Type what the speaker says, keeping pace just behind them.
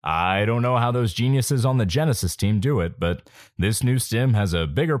I don't know how those geniuses on the Genesis team do it, but this new stim has a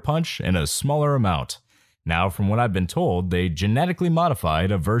bigger punch and a smaller amount. Now, from what I've been told, they genetically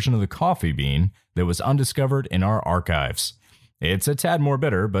modified a version of the coffee bean that was undiscovered in our archives. It's a tad more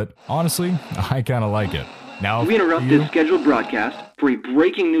bitter, but honestly, I kind of like it. Now, we interrupt this scheduled broadcast for a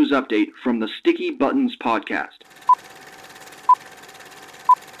breaking news update from the Sticky Buttons podcast.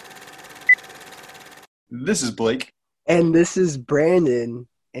 This is Blake. And this is Brandon.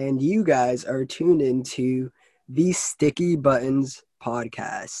 And you guys are tuned into the Sticky Buttons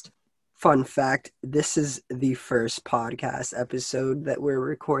podcast. Fun fact, this is the first podcast episode that we're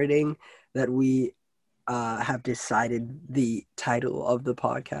recording that we have decided the title of the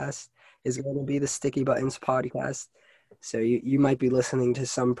podcast is going to be the Sticky Buttons podcast. So you might be listening to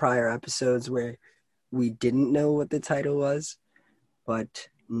some prior episodes where we didn't know what the title was, but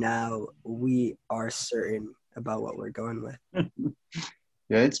now we are certain about what we're going with.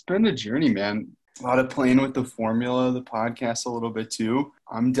 Yeah, it's been a journey, man. A lot of playing with the formula of the podcast a little bit too.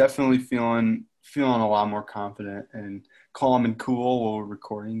 I'm definitely feeling a lot more confident and calm and cool while we're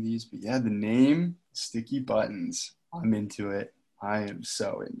recording these. But yeah, the name, Sticky Buttons, I'm into it. I am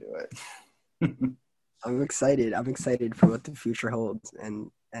so into it. I'm excited. I'm excited for what the future holds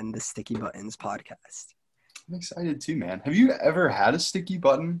and the Sticky Buttons podcast. I'm excited too, man. Have you ever had a sticky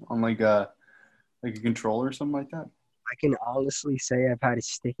button on like a controller or something like that? I can honestly say I've had a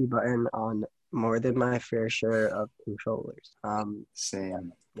sticky button on more than my fair share of controllers.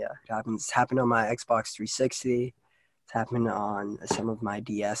 Same. Yeah, it's happened on my Xbox 360. It's happened on some of my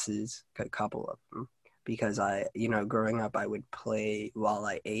DSs, a couple of them. Because growing up, I would play while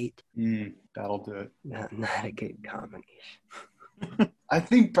I ate. That'll do it. Not a good combination. I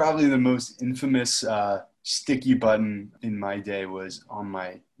think probably the most infamous sticky button in my day was on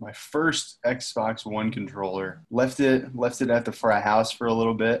my first Xbox One controller. Left it at the frat house for a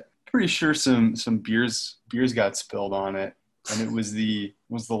little bit. Pretty sure some beers got spilled on it, and it was the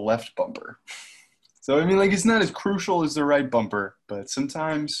left bumper. So I mean, like, it's not as crucial as the right bumper, but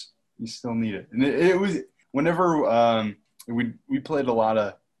sometimes you still need it. And it was whenever we played a lot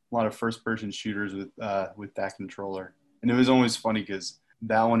of first person shooters with that controller, and it was always funny because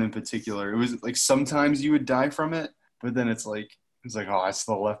that one in particular, it was like sometimes you would die from it, but then it's like oh, it's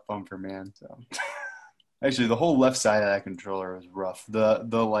the left bumper, man. So actually, the whole left side of that controller was rough.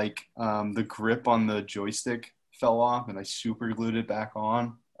 The grip on the joystick fell off, and I super glued it back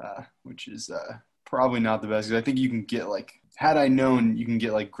on, which is probably not the best. Because I think you can get had I known, you can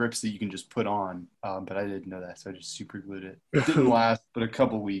get like grips that you can just put on, but I didn't know that, so I just super glued it. It didn't last but a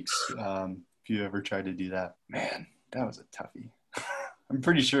couple weeks. If you ever tried to do that, man, that was a toughie. I'm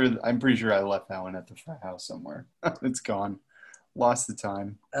pretty sure I left that one at the frat house somewhere. It's gone. Lost the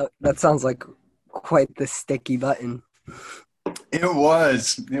time. That sounds like quite the sticky button. It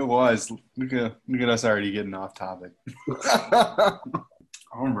was. Look at us already getting off topic.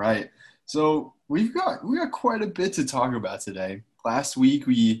 All right. So we got quite a bit to talk about today. Last week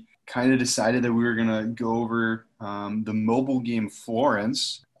we kind of decided that we were gonna go over the mobile game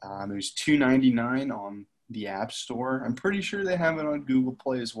Florence. It was $2.99 on the App Store. I'm pretty sure they have it on Google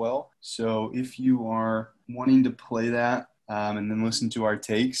Play as well. So if you are wanting to play that and then listen to our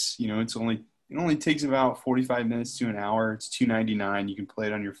takes, it only takes about 45 minutes to an hour. It's $2.99. You can play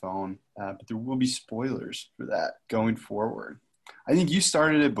it on your phone, but there will be spoilers for that going forward. I think you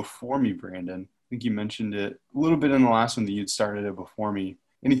started it before me, Brandon. I think you mentioned it a little bit in the last one that you'd started it before me.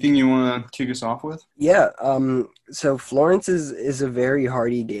 Anything you want to kick us off with? Yeah. So Florence is a very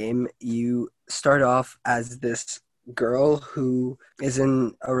hardy game. You start off as this girl who is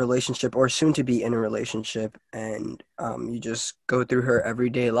in a relationship or soon to be in a relationship, and you just go through her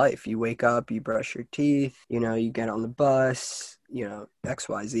everyday life. You wake up, you brush your teeth, you get on the bus,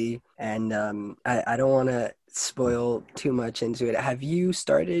 XYZ. And I don't want to spoil too much into it. Have you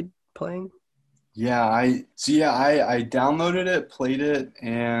started playing? Yeah, I downloaded it, played it,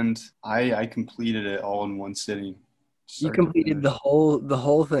 and I completed it all in one sitting. You completed the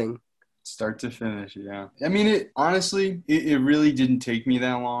whole thing. Start to finish, yeah. I mean, it really didn't take me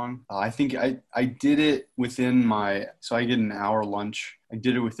that long. I think I did it within so I get an hour lunch. I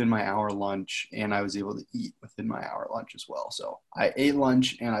did it within my hour lunch, and I was able to eat within my hour lunch as well. So I ate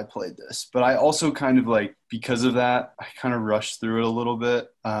lunch and I played this. But I also kind of because of that, I kind of rushed through it a little bit.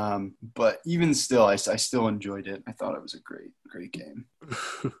 But even still, I still enjoyed it. I thought it was a great game.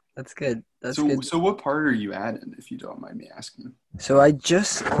 That's good. Good. So what part are you at in, if you don't mind me asking? So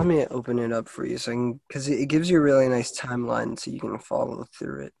let me open it up for you because it gives you a really nice timeline so you can follow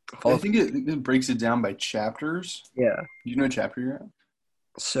through it. I think it breaks it down by chapters. Yeah. Do you know what chapter you're at?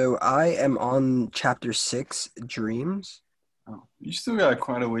 So I am on chapter 6, Dreams. Oh, you still got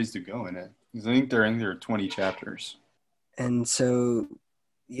quite a ways to go in it. 'Cause I think there are 20 chapters. And so,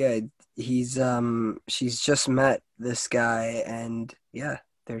 yeah, she's just met this guy, and yeah,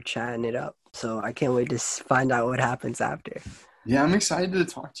 they're chatting it up. So I can't wait to find out what happens after. Yeah, I'm excited to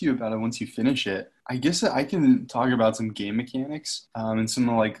talk to you about it once you finish it. I guess I can talk about some game mechanics and some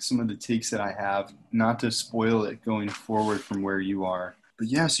of the takes that I have, not to spoil it going forward from where you are. But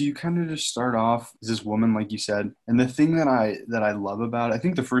yeah, so you kind of just start off as this woman, like you said, and the thing that I love about it, I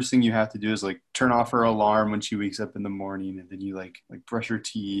think the first thing you have to do is like turn off her alarm when she wakes up in the morning, and then you like brush her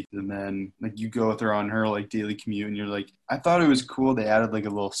teeth, and then like you go with her on her like daily commute, and you're like, I thought it was cool. They added like a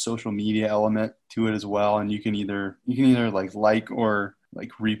little social media element to it as well, and you can either like or like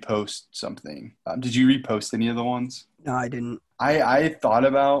repost something. Did you repost any of the ones? No, I didn't. I thought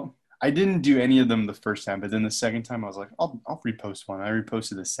about. I didn't do any of them the first time, but then the second time I was like, I'll repost one. I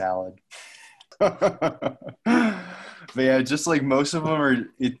reposted a salad. But yeah, just like most of them are,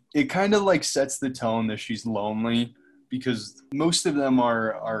 it kind of like sets the tone that she's lonely because most of them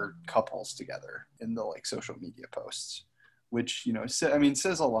are couples together in the like social media posts, which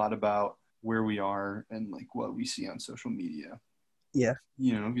says a lot about where we are and like what we see on social media. Yeah.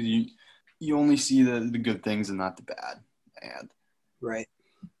 'Cause you only see the good things and not the bad. And Right.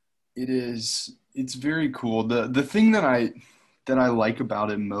 it's very cool. The thing that I like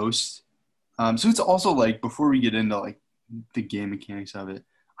about it most, so it's also like before we get into like the game mechanics of it,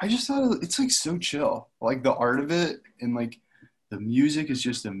 I just thought it's like so chill. Like the art of it and like the music is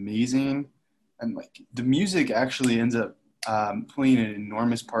just amazing, and like the music actually ends up playing an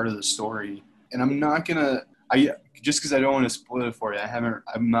enormous part of the story. And I'm not gonna I just because I don't want to spoil it for you.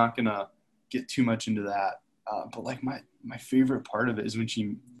 I'm not gonna get too much into that. But like my favorite part of it is when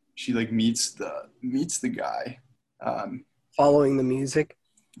she like meets the guy. Following the music.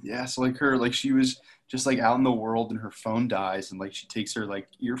 Yeah, so like she was just like out in the world and her phone dies and like she takes her like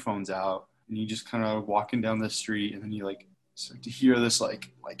earphones out and you just kind of walking down the street and then you like start to hear this like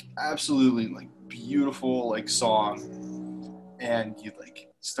absolutely like beautiful like song and you like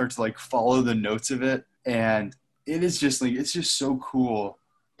start to like follow the notes of it and it is just like it's just so cool.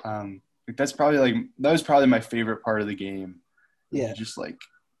 Like that was probably my favorite part of the game. Yeah. You just like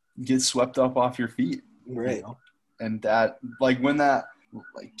get swept up off your feet. Right. And that like when that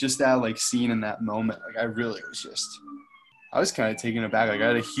like just that like scene in that moment, like I was kind of taken aback. Like I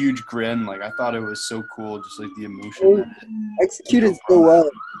had a huge grin. Like I thought it was so cool, just like the emotion that it Executed so well.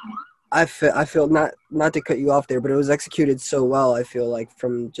 I feel not to cut you off there, but it was executed so well. I feel like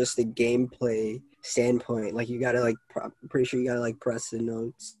from just the gameplay standpoint, like you gotta like I'm pretty sure you gotta like press the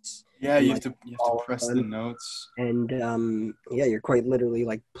notes. Yeah, and, you like, have to press the notes. And yeah, you're quite literally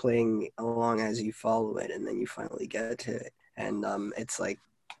like playing along as you follow it, and then you finally get to it, and it's like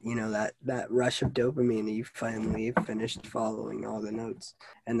that rush of dopamine that you finally finished following all the notes,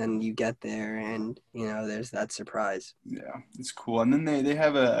 and then you get there, and there's that surprise. Yeah, it's cool. And then they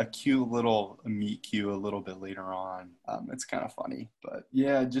have a cute little meet cute a little bit later on. It's kind of funny, but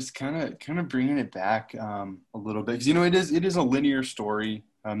yeah, just kind of bringing it back a little bit because it is a linear story.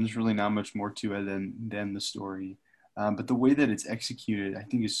 There's really not much more to it than the story. But the way that it's executed, I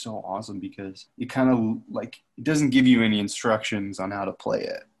think, is so awesome because it kind of like it doesn't give you any instructions on how to play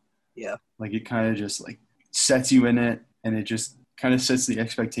it. Yeah. Like it kind of just like sets you in it, and it just kind of sets the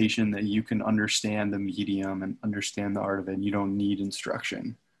expectation that you can understand the medium and understand the art of it. And you don't need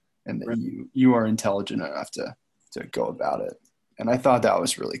instruction, and that you are intelligent enough to go about it. And I thought that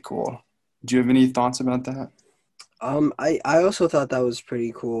was really cool. Do you have any thoughts about that? I also thought that was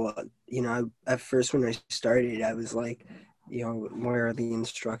pretty cool. At first when I started, I was like, where are the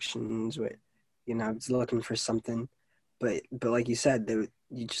instructions? I was looking for something, but like you said,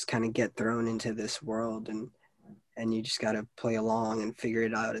 you just kind of get thrown into this world, and you just got to play along and figure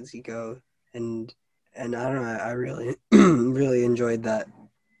it out as you go. And I don't know, I really really enjoyed that.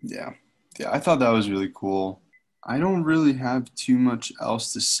 Yeah, I thought that was really cool. I don't really have too much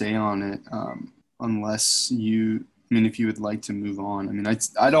else to say on it, unless if you would like to move on. I mean,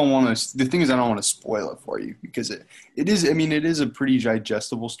 I don't want to. The thing is, I don't want to spoil it for you because it is. I mean, it is a pretty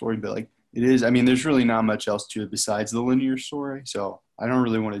digestible story, but like it is. I mean, there's really not much else to it besides the linear story. So I don't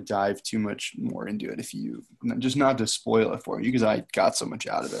really want to dive too much more into it. If you just not to spoil it for you because I got so much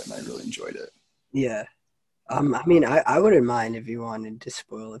out of it and I really enjoyed it. Yeah. I mean, I wouldn't mind if you wanted to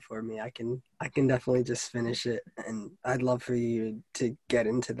spoil it for me. I can definitely just finish it, and I'd love for you to get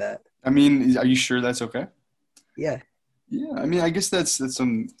into that. I mean, are you sure that's okay? Yeah. Yeah, I mean, I guess that's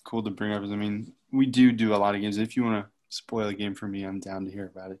something cool to bring up. I mean, we do a lot of games. If you want to spoil a game for me, I'm down to hear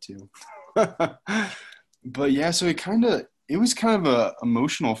about it too. But yeah, so it was kind of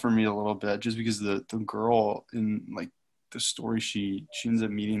emotional for me a little bit just because the girl in like the story, she ends up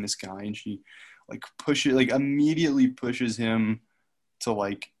meeting this guy, and she like immediately pushes him to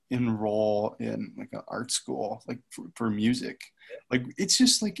like enroll in like an art school, like for music. Like it's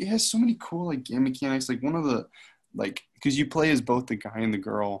just like it has so many cool like game mechanics. Like one of the like because you play as both the guy and the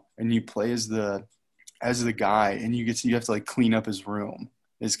girl, and you play as the guy, and you have to like clean up his room.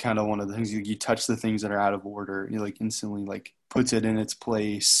 Is kind of one of the things. You touch the things that are out of order, and you like instantly like puts it in its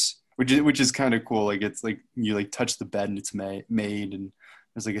place, which is kind of cool. Like it's like you like touch the bed and it's made, and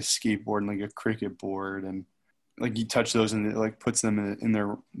there's like a skateboard and like a cricket board, and like you touch those and it like puts them in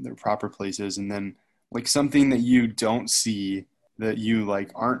their proper places. And then like something that you don't see, that you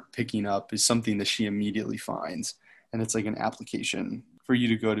like aren't picking up, is something that she immediately finds, and it's like an application for you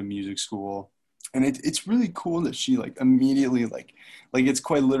to go to music school. And it's really cool that she like immediately like it's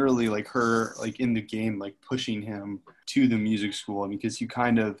quite literally like her like in the game like pushing him to the music school, because it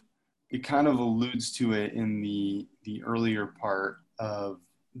kind of alludes to it in the earlier part of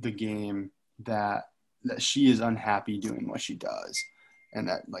the game that she is unhappy doing what she does, and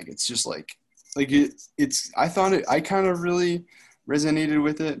that like it's just like I kind of really resonated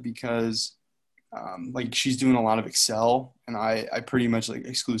with it, because like she's doing a lot of Excel, and I pretty much like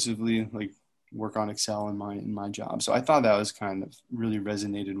exclusively like work on Excel in my job. So I thought that was kind of really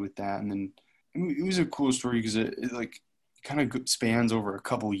resonated with that. And then it was a cool story because it like kind of spans over a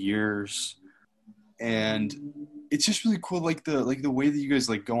couple years, and it's just really cool. Like the way that you guys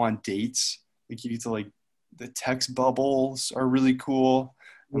like go on dates, like you get to like the text bubbles are really cool.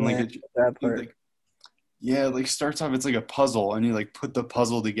 And like that part. like yeah, like starts off, it's like a puzzle, and you like put the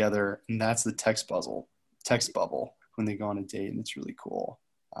puzzle together, and that's the text bubble when they go on a date, and it's really cool.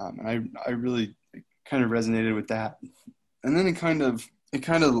 And I really kind of resonated with that. And then it kind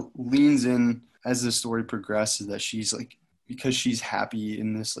of leans in as the story progresses, that she's like, because she's happy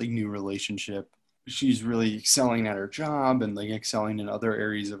in this like new relationship, she's really excelling at her job and like excelling in other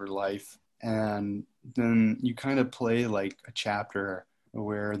areas of her life. And then you kind of play like a chapter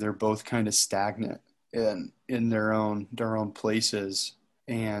where they're both kind of stagnant in their own places.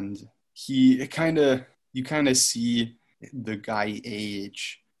 And you kind of see the guy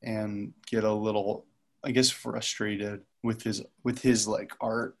age and get a little, I guess, frustrated with his like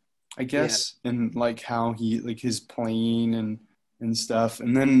art, I guess, and like how he like his playing and stuff.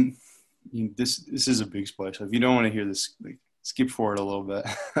 And then this is a big spoiler, so if you don't want to hear this, like, skip forward a little bit.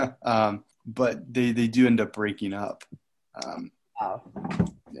 But they do end up breaking up. Wow.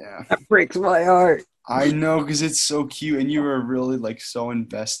 Yeah, That breaks my heart. I know, because it's so cute, and you were really like so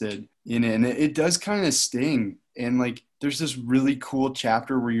invested in it, and it does kind of sting. And like there's this really cool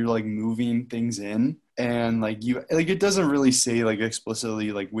chapter where you're like moving things in, and like you like it doesn't really say like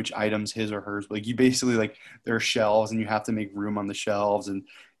explicitly like which items his or hers, but like you basically like there are shelves, and you have to make room on the shelves, and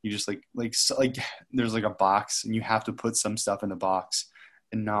you just like there's like a box, and you have to put some stuff in the box,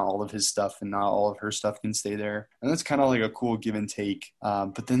 and not all of his stuff and not all of her stuff can stay there. And that's kind of like a cool give and take.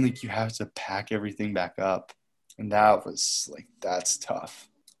 But then like you have to pack everything back up, and that was like, that's tough.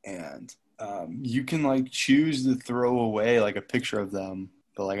 And you can like choose to throw away like a picture of them,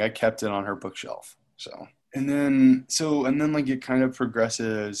 but like I kept it on her bookshelf. So, and then like it kind of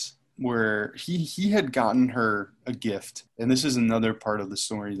progresses where he had gotten her a gift. And this is another part of the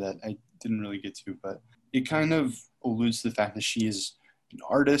story that I didn't really get to, but it kind of alludes to the fact that she is an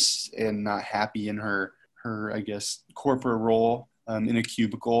artist and not happy in her I guess corporate role in a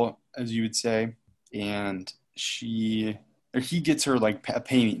cubicle, as you would say. And he gets her like a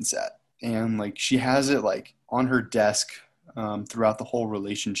painting set, and like she has it like on her desk throughout the whole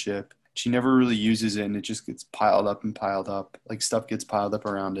relationship. She never really uses it, and it just gets piled up, like stuff gets piled up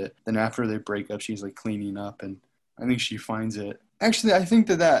around it. Then after they break up, she's like cleaning up, and I think she finds it. Actually, I think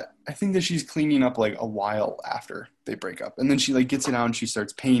that she's cleaning up like a while after they break up, and then she like gets it out and she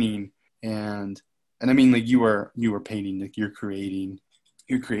starts painting. And I mean, like you are painting, like you're creating,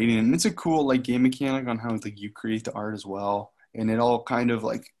 and it's a cool like game mechanic on how like you create the art as well, and it all kind of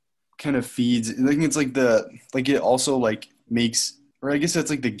feeds. I think it's like it also like makes, or I guess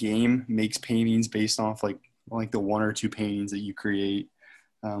that's like the game makes paintings based off like the one or two paintings that you create,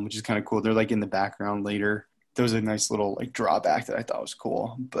 which is kind of cool. They're like in the background later. There was a nice little like drawback that I thought was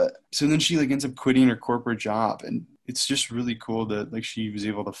cool. But so then she like ends up quitting her corporate job, and it's just really cool that like she was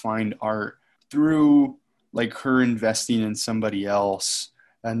able to find art through like her investing in somebody else,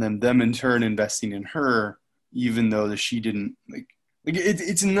 and then them in turn investing in her, even though that she didn't like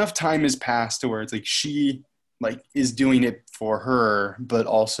it's enough time has passed to where it's like she like is doing it for her, but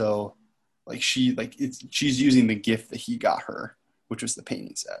also like she's using the gift that he got her, which was the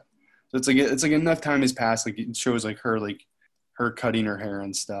painting set. So it's like enough time has passed. Like it shows like her cutting her hair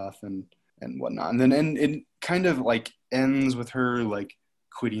and stuff, and and whatnot. And it kind of like ends with her like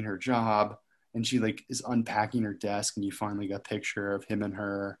quitting her job, and she like is unpacking her desk, and you find like a picture of him and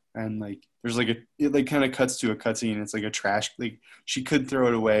her, and like there's like it like kind of cuts to a cutscene. It's like a trash, like she could throw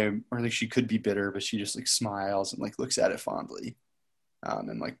it away, or like she could be bitter, but she just like smiles and like looks at it fondly,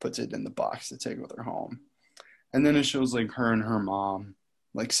 and like puts it in the box to take with her home. And then it shows like her and her mom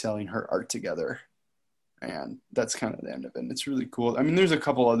like selling her art together, and that's kind of the end of it. And it's really cool. I mean, there's a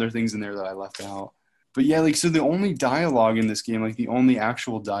couple other things in there that I left out, but yeah, like so the only dialogue in this game, like the only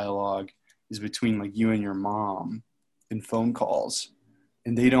actual dialogue, is between like you and your mom in phone calls,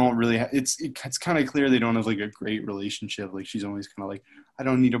 and they don't really it's kind of clear they don't have like a great relationship. Like she's always kind of like, I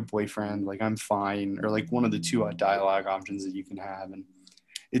don't need a boyfriend, like I'm fine, or like one of the two dialogue options that you can have. And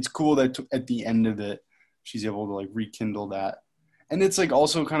it's cool that at the end of it she's able to like rekindle that. And it's like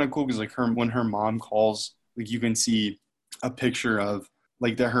also kind of cool because like when her mom calls, like you can see a picture of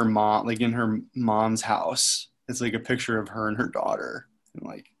like that her mom, like in her mom's house, it's like a picture of her and her daughter. And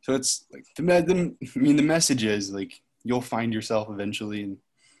like, so it's like, I mean, the message is like, you'll find yourself eventually and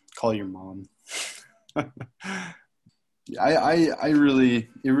call your mom. It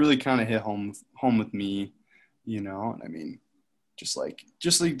really kind of hit home with me, you know. And I mean, just like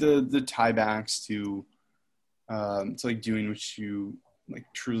the tiebacks to like doing what you like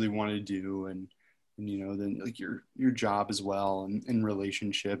truly want to do, and you know, then like your job as well, and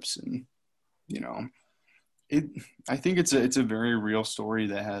relationships, and you know, I think it's a very real story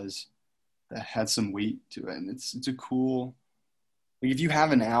that had some weight to it. And it's a cool, like if you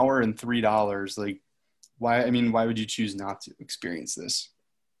have an hour and $3, like why would you choose not to experience this?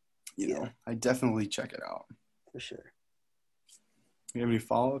 You know, I definitely check it out. For sure. You have any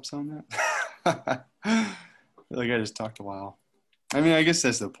follow-ups on that? I feel like I just talked a while. I mean, I guess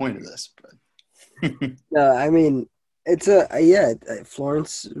that's the point of this, but No, I mean, it's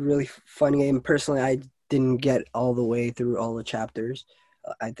Florence, really fun game. Personally, I didn't get all the way through all the chapters.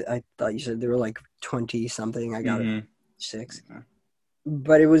 I thought you said there were like 20 something. I got it 6. Yeah.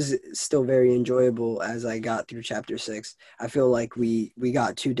 But it was still very enjoyable as I got through chapter 6. I feel like we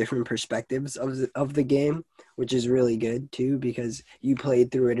got 2 different perspectives of the game, which is really good too, because you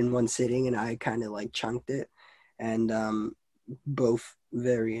played through it in one sitting and I kind of like chunked it, and both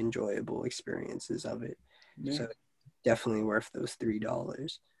very enjoyable experiences of it. Yeah. So definitely worth those $3.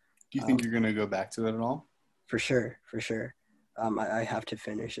 Do you think you're gonna go back to it at all? For sure. I have to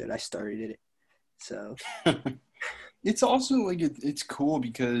finish it. I started it, so. It's also like it's cool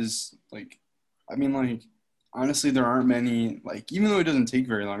because like, I mean, like honestly there aren't many, like even though it doesn't take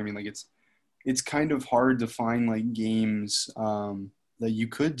very long, I mean like it's kind of hard to find like games that you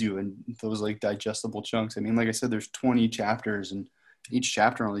could do in those like digestible chunks. I mean, like I said, there's 20 chapters and each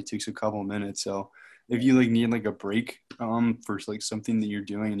chapter only takes a couple minutes. So if you like need like a break for like something that you're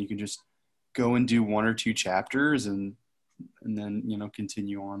doing, and you can just go and do 1 or 2 chapters, and then, you know,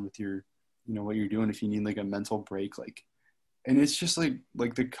 continue on with your, you know, what you're doing if you need like a mental break. Like, and it's just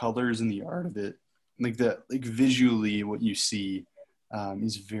like the colors and the art of it, like visually what you see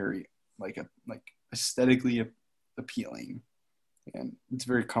is very like aesthetically appealing, and it's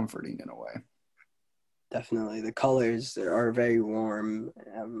very comforting in a way. Definitely. The colors are very warm.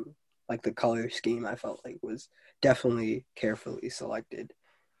 Like the color scheme I felt like was definitely carefully selected.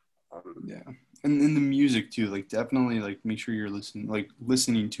 Yeah. And the music too, like definitely like make sure you're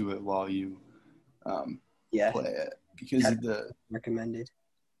listening to it while you play it, because recommended.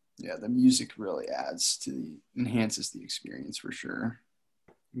 Yeah, the music really enhances the experience for sure.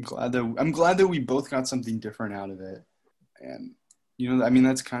 I'm glad that we both got something different out of it. And you know, I mean,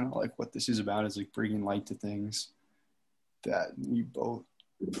 that's kind of like what this is about, is like bringing light to things that we both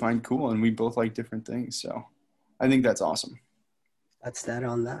find cool, and we both like different things. So I think that's awesome. That's that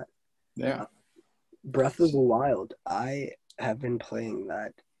on that. Yeah. Breath of the Wild. I have been playing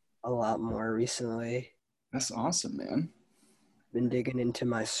that a lot more recently. That's awesome, man. Been digging into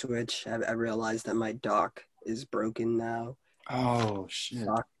my Switch. I realized that my dock is broken now. Oh shit.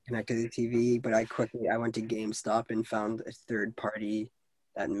 Dock connected to the TV, but I went to GameStop and found a third party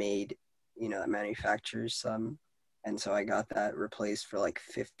that manufactures some, and so I got that replaced for like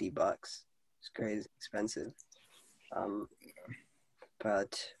 $50. It's crazy expensive.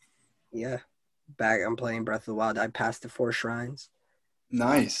 But yeah, I'm playing Breath of the Wild. I passed the 4 shrines.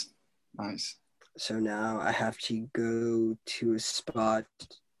 Nice. So now I have to go to a spot.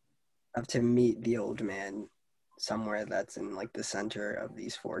 I have to meet the old man somewhere that's in like the center of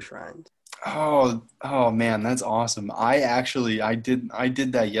these 4 shrines. Oh man, that's awesome. I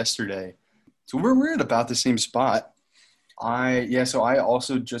did that yesterday. So we're at about the same spot. So I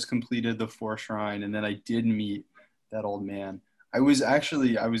also just completed the 4 shrine, and then I did meet that old man. I was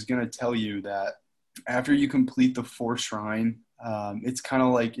gonna tell you that after you complete the fourth shrine, it's kind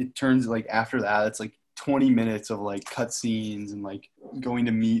of like it turns like after that, it's like 20 minutes of like cutscenes and like going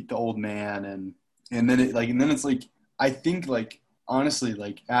to meet the old man and then it's like I think like honestly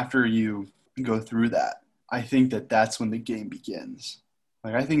like after you go through that, I think that that's when the game begins.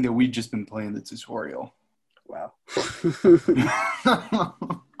 Like I think that we've just been playing the tutorial. Wow.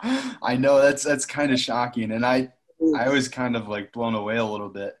 I know that's kind of shocking, and I was kind of like blown away a little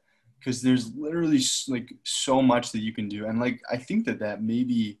bit because there's literally like so much that you can do, and like I think that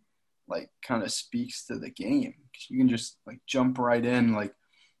maybe like kind of speaks to the game because you can just like jump right in like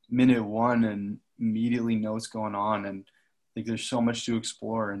minute one and immediately know what's going on, and like there's so much to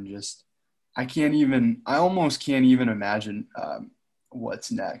explore, and just I almost can't even imagine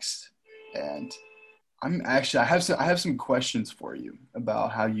what's next. And I have some questions for you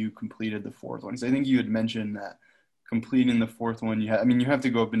about how you completed the fourth one. Because I think you had mentioned that completing the fourth one, you have to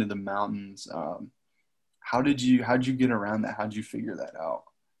go up into the mountains. How'd you get around that? How'd you figure that out?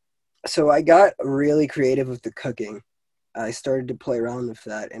 So I got really creative with the cooking. I started to play around with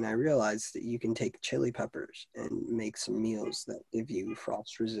that, and I realized that you can take chili peppers and make some meals that give you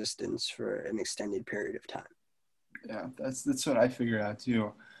frost resistance for an extended period of time. Yeah, that's what I figured out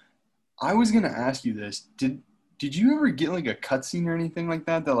too. I was gonna ask you this. Did you ever get like a cutscene or anything like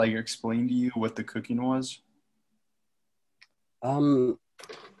that that like explained to you what the cooking was?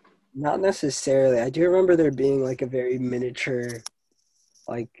 Not necessarily. I do remember there being like a very miniature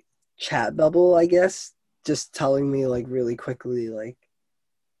like chat bubble, I guess, just telling me like really quickly like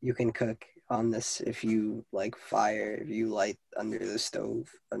you can cook on this if you like fire, if you light under the stove,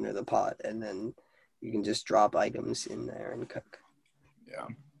 under the pot, and then you can just drop items in there and cook. Yeah.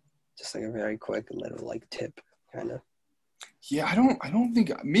 Just like a very quick little like tip kind of. Yeah, I don't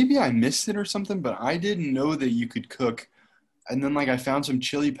think maybe I missed it or something, but I didn't know that you could cook. And then like I found some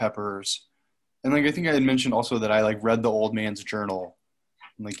chili peppers. And like I think I had mentioned also that I like read the old man's journal.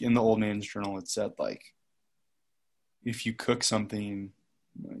 And like in the old man's journal it said like if you cook something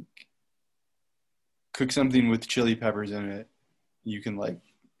with chili peppers in it, you can like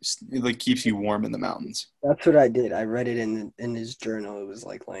it like keeps you warm in the mountains. That's what I did. I read it in his journal. It was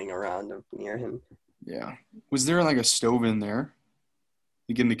like laying around near him. Yeah. Was there like a stove in there?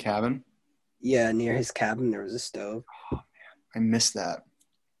 Like in the cabin? Yeah, near his cabin there was a stove. Oh man, I missed that.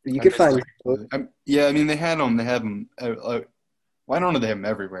 You could find. Yeah, I mean they had them. They have them. Well, I don't know. They have them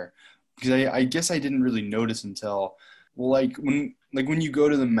everywhere because I guess I didn't really notice until like when you go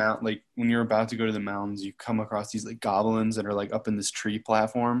to the mount, like when you're about to go to the mountains, you come across these like goblins that are like up in this tree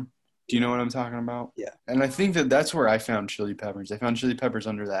platform. Do you know what I'm talking about? Yeah. And I think that's where I found chili peppers. I found chili peppers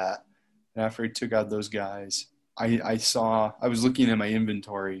under that. And after I took out those guys, I was looking at my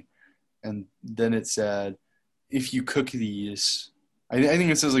inventory, and then it said, if you cook these, I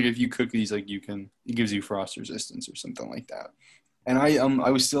think it says like if you cook these, like it gives you frost resistance or something like that. And I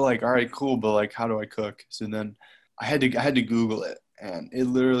was still like, all right, cool, but like, how do I cook? So then I had to Google it, and it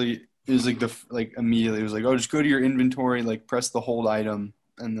was like immediately it was like, oh, just go to your inventory, like press the hold item,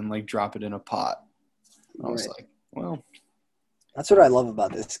 and then like drop it in a pot. I was like, well. That's what I love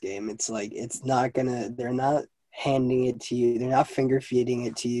about this game. It's like they're not handing it to you. They're not finger feeding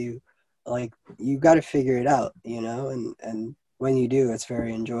it to you. Like you got to figure it out, you know, and when you do, it's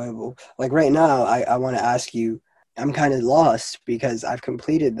very enjoyable. Like right now, I want to ask you, I'm kind of lost because I've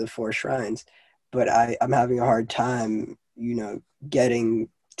completed the 4 shrines, but I'm having a hard time, you know, getting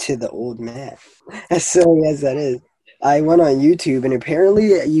to the old man. As silly as that is. I went on YouTube and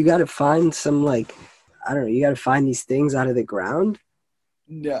apparently you got to find some like, I don't know, you got to find these things out of the ground?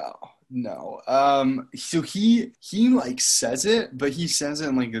 No. So he like says it, but he says it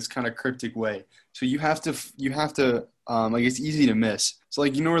in like this kind of cryptic way. So you have to like it's easy to miss. So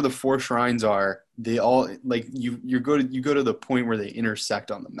like you know where the 4 shrines are, they all like you go to the point where they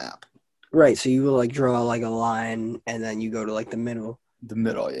intersect on the map. Right, so you will like draw like a line and then you go to like the middle. The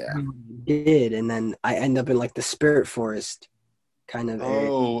middle, yeah. And then I end up in like the spirit forest kind of area.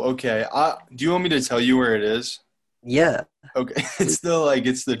 Oh, okay. Do you want me to tell you where it is? Yeah. Okay. It's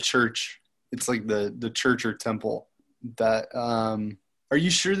the church. It's like the church or temple that are you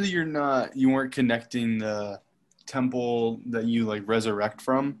sure that you weren't connecting the temple that you like resurrect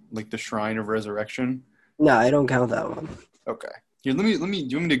from, like the shrine of resurrection? No, I don't count that one. Okay. Here, let me do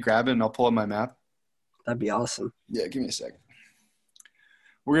you want me to grab it and I'll pull up my map? That'd be awesome. Yeah, give me a second.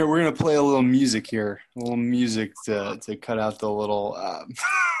 We're gonna play a little music here, to cut out the little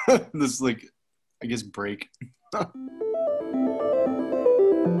this like I guess break. All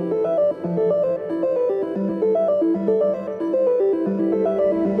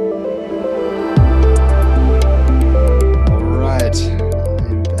right,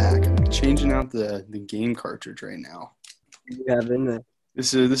 game cartridge right now. You have in there.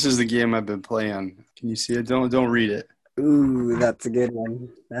 This is the game I've been playing. Can you see it? Don't read it. Ooh, that's a good one.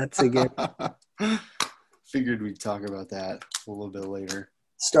 That's a good Figured we'd talk about that a little bit later.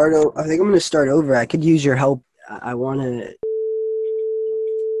 I think I'm going to start over. I could use your help. I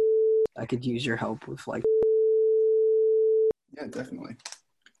could use your help with like. Yeah, definitely.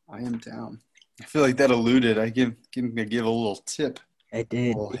 I am down. I feel like that alluded. I give a little tip. I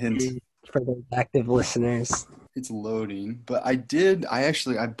did. A little hint. For those active listeners. It's loading, but I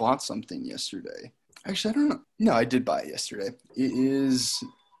bought something yesterday. Actually, I don't know. No, I did buy it yesterday. It is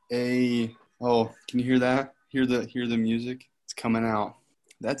can you hear that? Hear the music? It's coming out.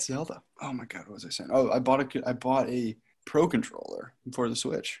 That's Zelda. Oh my God, what was I saying? Oh, I bought a Pro controller for the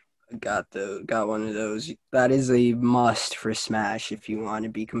Switch. Got one of those. That is a must for Smash if you want to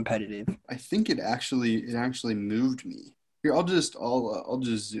be competitive. I think it actually moved me. Here, I'll just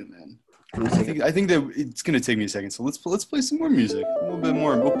zoom in. I think that it's gonna take me a second. So let's play some more music. A little bit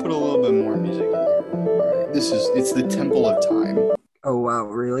more. We'll put a little bit more music in here. It's the Temple of Time. Oh wow,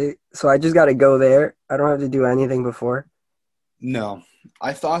 really? So I just got to go there. I don't have to do anything before. No,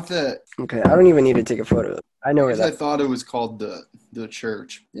 I thought that. Okay, I don't even need to take a photo. I know where that. I thought it was called the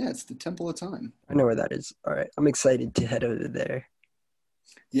church. Yeah, it's the Temple of Time. I know where that is. All right, I'm excited to head over there.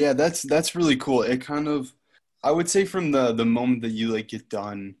 Yeah, that's really cool. It kind of, I would say from the moment that you like get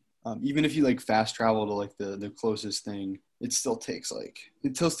done, even if you like fast travel to like the closest thing, it still takes like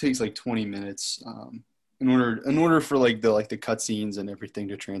 20 minutes in order for like the cutscenes and everything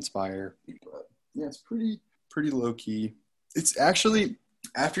to transpire. But yeah, it's pretty low key. It's actually,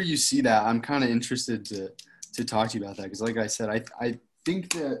 after you see that, I'm kind of interested to talk to you about that because, like I said, I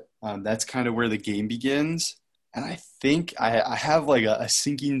think that that's kind of where the game begins, and I think I have like a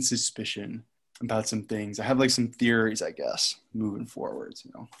sinking suspicion about some things. I have like some theories, I guess, moving forwards.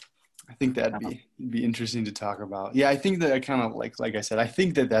 You know, I think that'd be interesting to talk about. Yeah, I think that I kind of like I said, I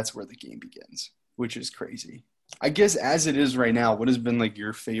think that that's where the game begins, which is crazy. I guess as it is right now, what has been like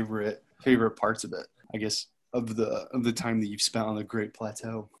your favorite parts of it? I guess of the time that you've spent on the Great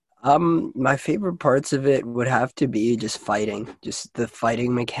Plateau. My favorite parts of it would have to be just fighting, just the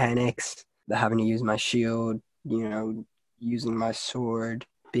fighting mechanics, the having to use my shield, using my sword,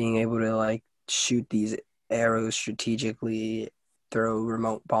 being able to like shoot these arrows strategically, throw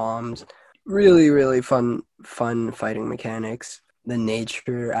remote bombs. Really, really fun fighting mechanics. The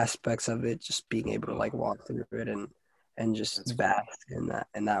nature aspects of it, just being able to like walk through it and just bask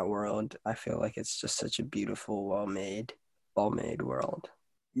in that world. I feel like it's just such a beautiful, well-made world.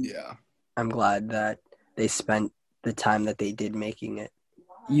 Yeah. I'm glad that they spent the time that they did making it.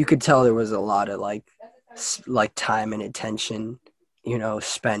 You could tell there was a lot of like time and attention,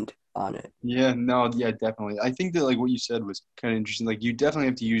 spent on it. Yeah, no, yeah, definitely. I think that like what you said was kind of interesting. Like you definitely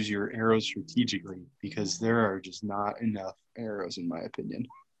have to use your arrows strategically because there are just not enough arrows in my opinion.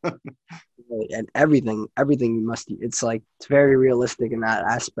 And everything it's like it's very realistic in that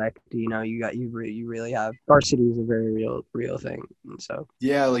aspect. You really have scarcity is a very real thing, and so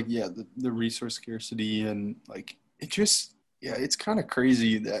the resource scarcity and like it just it's kind of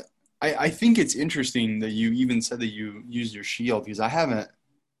crazy that I think it's interesting that you even said that you used your shield because I haven't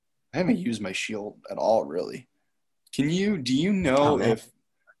used my shield at all really. Do you know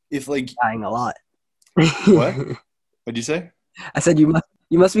if like dying a lot? What? What'd you say? I said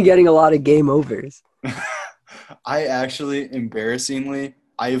you must be getting a lot of game overs. I actually, embarrassingly,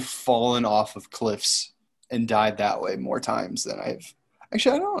 I've fallen off of cliffs and died that way more times than I've.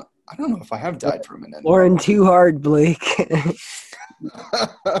 Actually, I don't know if I have died from an enemy. Lauren, too hard, Blake.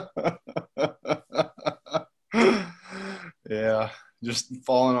 Yeah, just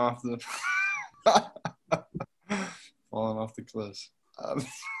falling off the cliffs.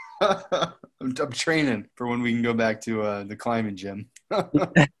 I'm training for when we can go back to the climbing gym.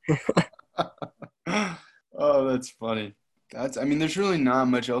 Oh, that's funny. There's really not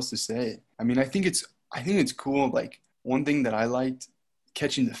much else to say. I think it's cool. Like one thing that I liked,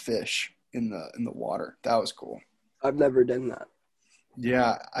 catching the fish in the water. That was cool. I've never done that.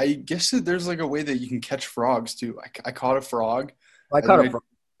 Yeah, I guess that there's like a way that you can catch frogs too. I caught a frog. I caught a frog.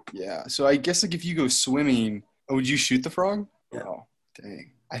 Yeah, so I guess like if you go swimming, would you shoot the frog? Yeah. Oh,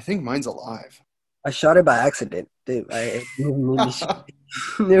 dang. I think mine's alive. I shot it by accident. Dude, it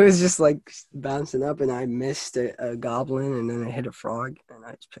was just like bouncing up, and I missed a goblin, and then I hit a frog, and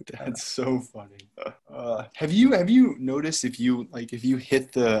I just picked it up. That's so funny. Have you noticed if you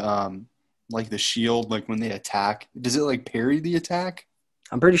hit the the shield like when they attack, does it like parry the attack?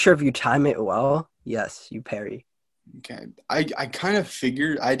 I'm pretty sure if you time it well, yes, you parry. Okay, I kind of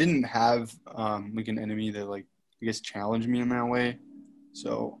figured I didn't have like an enemy that like I guess challenged me in that way.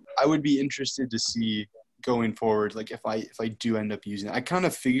 So I would be interested to see going forward, like if I do end up using it. I kind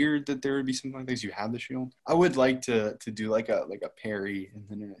of figured that there would be something like this. You have the shield. I would like to do like a parry and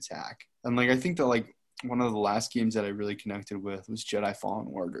then an attack. And like I think that like one of the last games that I really connected with was Jedi Fallen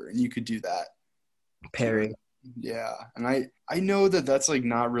Order, and you could do that. Parry. Yeah, and I know that that's like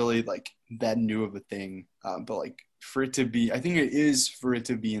not really like that new of a thing, but like for it to be, I think it is for it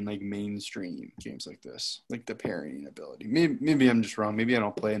to be in like mainstream games like this, like the parrying ability. Maybe I'm just wrong. Maybe I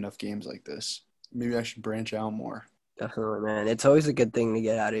don't play enough games like this. Maybe I should branch out more. Definitely, man. It's always a good thing to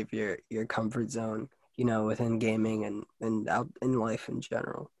get out of your comfort zone, within gaming and out in life in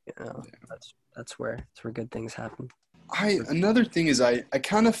general. That's where good things happen. Another thing is I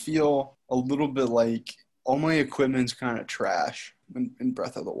kind of feel a little bit like all my equipment's kind of trash in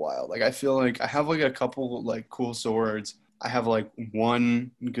Breath of the Wild. Like I feel like I have like a couple like cool swords. I have like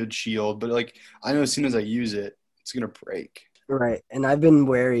one good shield, but like I know as soon as I use it, it's gonna break. Right, and I've been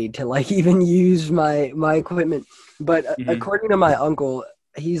wary to like even use my equipment, but according to my uncle,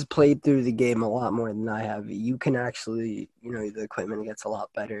 he's played through the game a lot more than I have. You can actually, the equipment gets a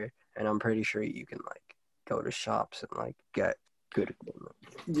lot better, and I'm pretty sure you can like go to shops and like get good equipment.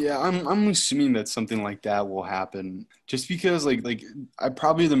 Yeah, I'm assuming that something like that will happen, just because like I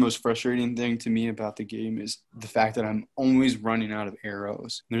probably the most frustrating thing to me about the game is the fact that I'm always running out of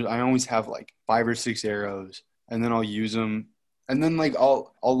arrows. I always have like 5 or 6 arrows, and then I'll use them. And then like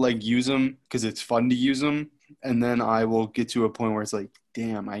I'll like use them because it's fun to use them, and then I will get to a point where it's like,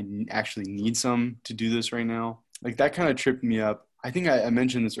 damn, I actually need some to do this right now. Like that kind of tripped me up. I think I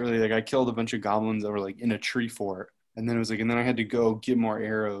mentioned this earlier. Like I killed a bunch of goblins that were like in a tree fort, and then it was like, and then I had to go get more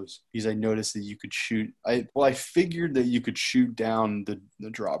arrows because I noticed that you could shoot. I figured that you could shoot down the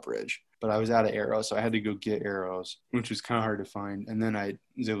drawbridge, but I was out of arrows, so I had to go get arrows, which was kind of hard to find. And then I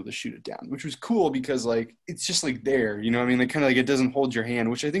was able to shoot it down, which was cool because like it's just like there, you know what I mean? Like kind of like it doesn't hold your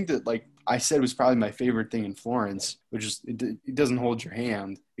hand, which I think that like I said was probably my favorite thing in Florence, which is it doesn't hold your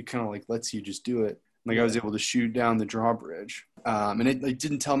hand. It kind of like lets you just do it. Like I was able to shoot down the drawbridge, and it like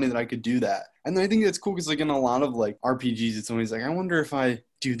didn't tell me that I could do that. And I think that's cool because like in a lot of like RPGs, it's always like I wonder if I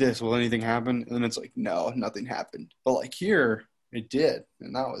do this, will anything happen? And then it's like no, nothing happened. But like here, it did,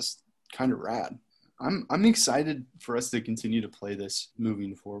 and that was kind of rad. I'm excited for us to continue to play this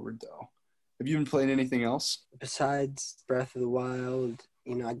moving forward, though. Have you been playing anything else besides Breath of the Wild?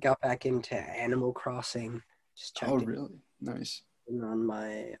 I got back into Animal Crossing. Just checked. Oh, really? Nice. On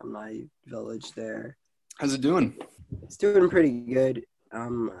my village there. How's it doing? It's doing pretty good.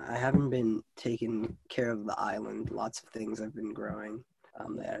 I haven't been taking care of the island. Lots of things have been growing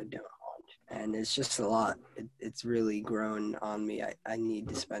that I don't want, and it's just a lot. It's really grown on me. I need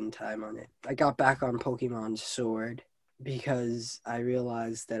to spend time on it. I got back on Pokemon Sword because I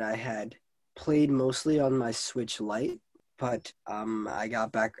realized that I had played mostly on my Switch Lite, but I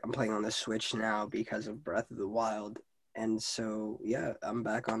got back. I'm playing on the Switch now because of Breath of the Wild. And so, yeah, I'm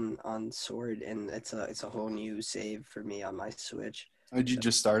back on Sword, and it's a whole new save for me on my Switch. Oh, did you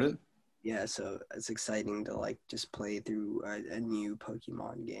just start it? Yeah, so it's exciting to like just play through a new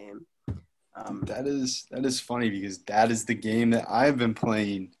Pokemon game. That is funny because that is the game that I've been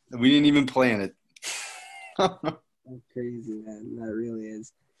playing. We didn't even plan it. That's crazy, man. That really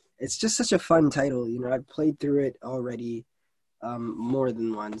is. It's just such a fun title. I've played through it already. More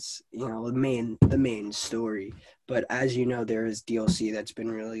than once, the main story. But as you know, there is DLC that's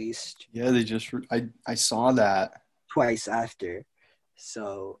been released. Yeah, they just I saw that twice after.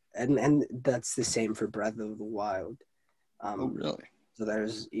 So and that's the same for Breath of the Wild. Oh, really? So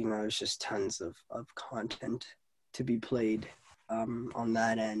there's there's just tons of content to be played on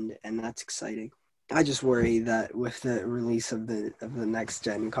that end, and that's exciting. I just worry that with the release of the next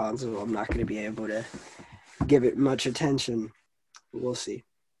gen console, I'm not going to be able to give it much attention. We'll see.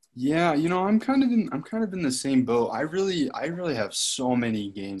 Yeah, I'm kind of in the same boat. I really have so many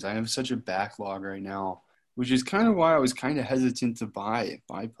games. I have such a backlog right now, which is kind of why I was kind of hesitant to buy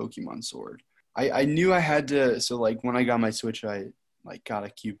Pokemon Sword. I knew I had to, so like when I got my Switch, I like got a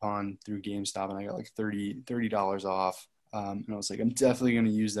coupon through GameStop and I got like $30 off. And I was like, I'm definitely going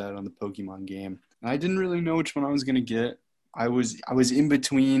to use that on the Pokemon game. And I didn't really know which one I was going to get. I was in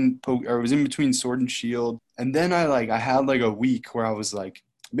between Sword and Shield, and then I had like a week where I was like,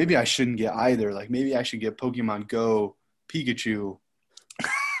 maybe I shouldn't get either. Like maybe I should get Pokemon Go Pikachu,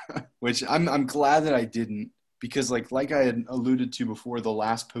 which I'm glad that I didn't, because like I had alluded to before, the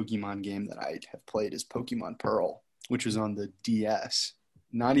last Pokemon game that I have played is Pokemon Pearl, which was on the DS,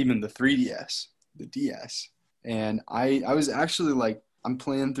 not even the 3DS, the DS. And I was actually like, I'm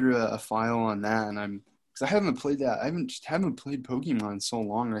playing through a file on that, and because I haven't played that. I haven't played Pokemon in so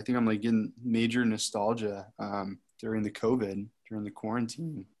long. And I think I'm like getting major nostalgia during the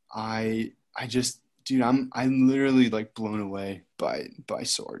quarantine. I just, dude, I'm literally like blown away by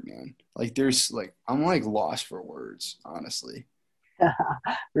Sword, man. Like there's like I'm like lost for words, honestly.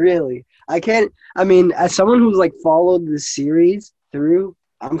 Really? I mean, as someone who's like followed the series through,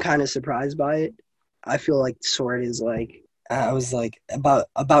 I'm kind of surprised by it. I feel like Sword is like, I was like,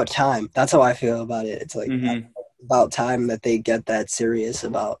 about time. That's how I feel about it. It's like Mm-hmm. about time that they get that serious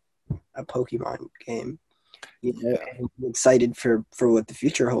about a Pokemon game. Yeah. And I'm excited for what the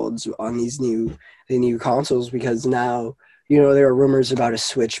future holds on the new consoles, because now, there are rumors about a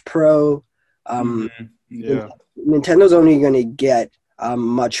Switch Pro. Mm-hmm. Yeah. Nintendo's only going to get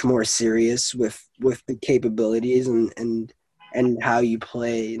much more serious with the capabilities and how you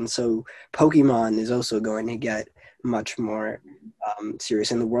play, and so Pokemon is also going to get much more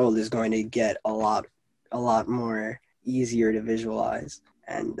serious, and the world is going to get a lot more easier to visualize,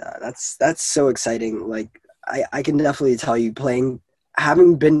 and that's so exciting. Like I can definitely tell you,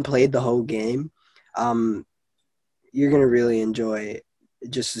 having been played the whole game, you're gonna really enjoy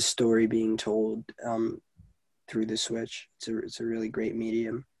just the story being told through the Switch. It's a really great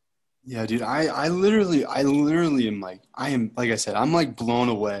medium. Yeah, dude, I literally am like, like I said, I'm like blown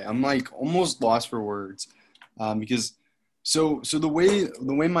away. I'm like almost lost for words, because so the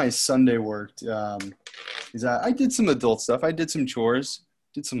way my Sunday worked, is that I did some adult stuff. I did some chores,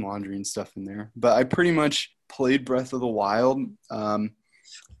 did some laundry and stuff in there, but I pretty much played Breath of the Wild, and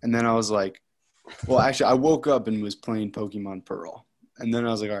then I was like, well, actually, I woke up and was playing Pokemon Pearl, and then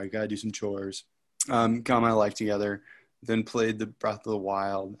I was like, all right, gotta do some chores, got my life together. Then played the Breath of the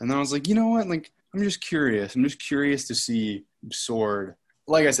Wild. And then I was like, you know what? Like, I'm just curious. I'm just curious to see Sword.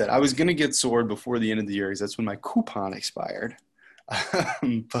 Like I said, I was going to get Sword before the end of the year because that's when my coupon expired.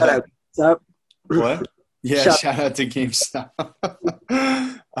 But What's up? what? Yeah, Shut shout out to GameStop.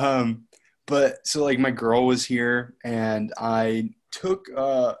 But so like my girl was here and I took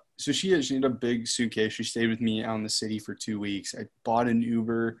so she had a big suitcase. She stayed with me out in the city for 2 weeks. I bought an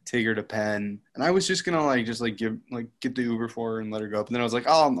Uber, take her to Penn, and I was just gonna get the Uber for her and let her go. But then I was like,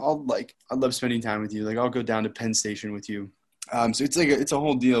 oh, I love spending time with you. Like I'll go down to Penn Station with you. So it's a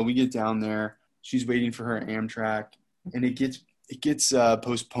whole deal. We get down there. She's waiting for her Amtrak, and it gets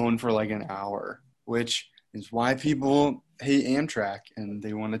postponed for like an hour, which is why people hate Amtrak and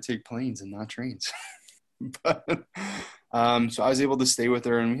they want to take planes and not trains. But so I was able to stay with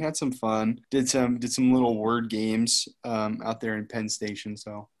her and we had some fun. Did some little word games out there in Penn Station.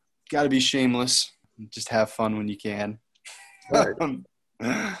 So got to be shameless. Just have fun when you can.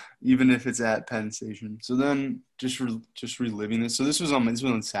 Even if it's at Penn Station. So then just reliving this. So this was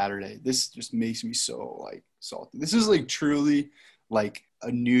on Saturday. This just makes me so like salty. This is like truly like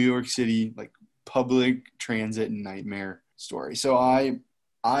a New York City like public transit nightmare story. So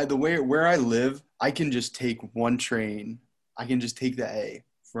where I live, I can just take one train. I can just take the A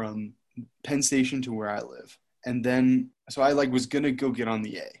from Penn Station to where I live. And then, so I like was going to go get on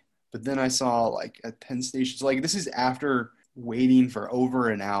the A, but then I saw like at Penn Station. So like, this is after waiting for over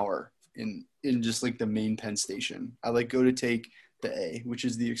an hour in just like the main Penn Station. I like go to take the A, which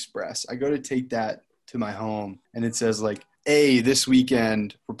is the express. I go to take that to my home and it says like A this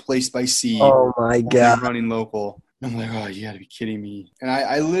weekend replaced by C. Oh my God. Running local. I'm like, oh, you gotta be kidding me. And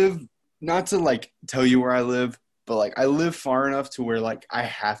I live, not to like tell you where I live, but like I live far enough to where like I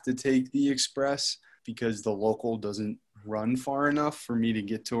have to take the express because the local doesn't run far enough for me to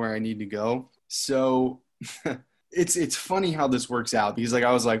get to where I need to go. So it's funny how this works out because like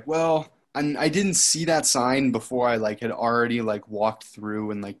I was like, well, I didn't see that sign before I like had already like walked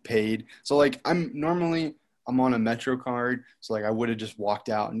through and like paid. So like I'm on a Metro card, so like I would have just walked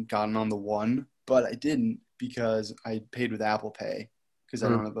out and gotten on the one, but I didn't because I paid with Apple Pay because I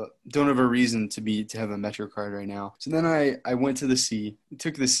don't have a reason to have a Metro card right now. So then I went to the C,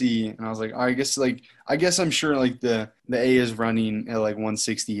 took the C, and I was like, I guess I'm sure like the A is running at like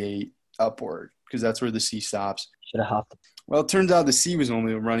 168 upward because that's where the C stops. Should have hopped. Well, it turns out the C was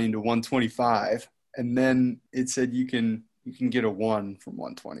only running to 125, and then it said you can get a 1 from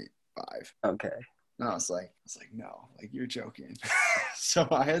 125. Okay. And I was like, no, like you're joking. So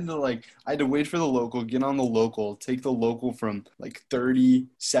I had to wait for the local, get on the local, take the local from like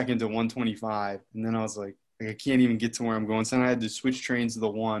 32nd to 125. And then I was like I can't even get to where I'm going. So then I had to switch trains to the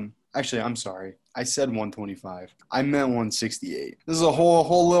 1. Actually, I'm sorry. I said 125. I meant 168. This is a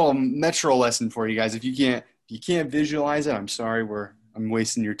whole little Metro lesson for you guys. If you can't visualize it, I'm sorry. I'm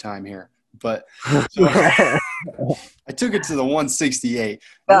wasting your time here. But so I took it to the 168.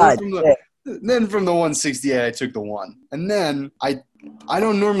 Then from the 168, I took the 1. And then I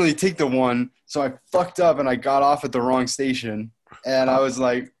don't normally take the 1, so I fucked up and I got off at the wrong station. And I was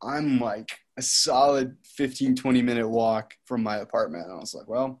like, I'm like a solid 15, 20-minute walk from my apartment. And I was like,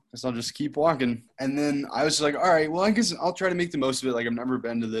 well, I guess I'll just keep walking. And then I was like, all right, well, I guess I'll try to make the most of it. Like, I've never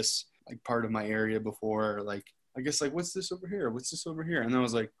been to this like part of my area before. Or, like, I guess like, what's this over here? What's this over here? And then I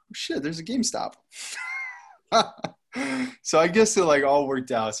was like, oh, shit, there's a GameStop. So I guess it like all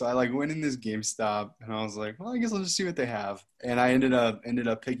worked out. So I like went in this GameStop and I was like, well, I guess I'll just see what they have. And I ended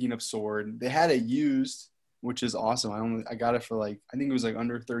up picking up Sword. They had it used, which is awesome. I got it for like, I think it was like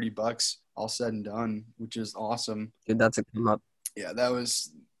under $30 all said and done, which is awesome. Dude, that's a come up. Yeah, that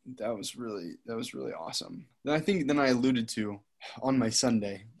was really awesome. Then I alluded to on my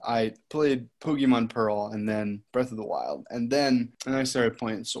Sunday, I played Pokemon Pearl and then Breath of the Wild. And I started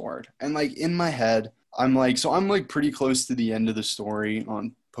playing Sword. And like in my head, I'm like pretty close to the end of the story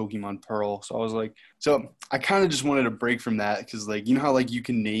on Pokemon Pearl. So I was like, so I kind of just wanted a break from that because like, you know how like you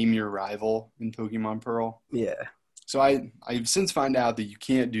can name your rival in Pokemon Pearl? Yeah. So I've since found out that you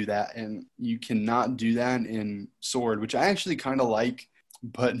can't do that and you cannot do that in Sword, which I actually kind of like,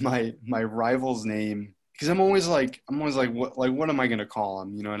 but my rival's name, because I'm always like, what am I going to call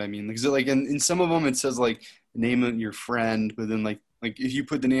him? You know what I mean? Because like in some of them it says like name of your friend, but then like if you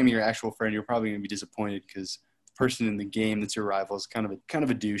put the name of your actual friend, you're probably going to be disappointed because the person in the game that's your rival is kind of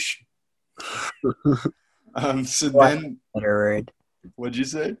a douche. So then, better word. What'd you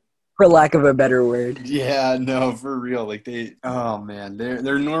say? For lack of a better word. Yeah, no, for real. Like oh man,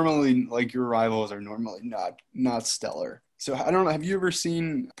 they're normally like your rivals are normally not stellar. So I don't know. Have you ever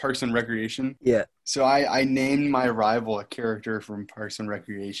seen Parks and Recreation? Yeah. So I named my rival a character from Parks and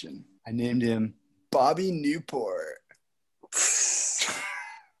Recreation. I named him Bobby Newport.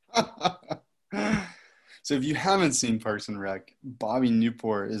 So if you haven't seen Parks and Rec, Bobby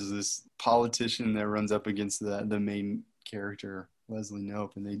Newport is this politician that runs up against the main character, Leslie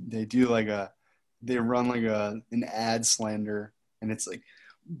Knope, and they run like an ad slander, and it's like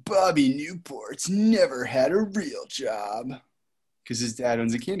Bobby Newport's never had a real job because his dad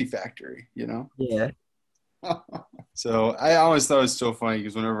owns a candy factory, you know? Yeah. So I always thought it was so funny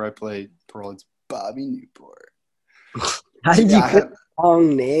because whenever I play Pearl, it's Bobby Newport. How did you put a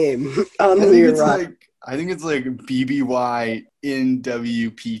long name on your rock? I think it's like BBY in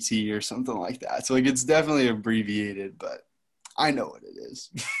WPT or something like that. So like it's definitely abbreviated, but I know what it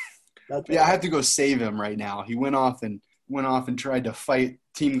is. Yeah, I have to go save him right now. He went off and tried to fight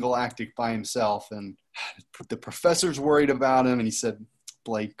Team Galactic by himself, and the professor's worried about him, and he said,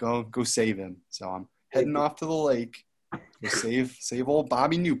 "Blake, go save him." So I'm heading off to the lake to save old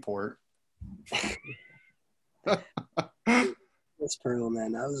Bobby Newport. That's Pearl,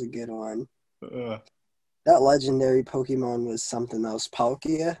 man. That was a good one. That legendary Pokemon was something else.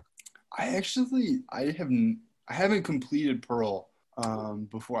 Palkia. I haven't completed Pearl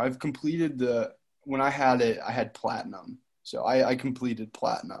before. I've completed when I had it, I had Platinum. So I completed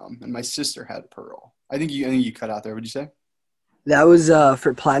Platinum, and my sister had Pearl. I think you cut out there. What'd you say? That was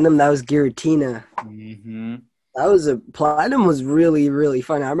for Platinum. That was Giratina. Mm-hmm. Platinum was really, really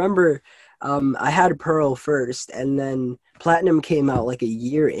fun. I remember I had Pearl first, and then Platinum came out like a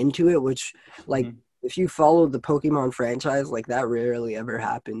year into it, which like if you follow the Pokemon franchise, like that rarely ever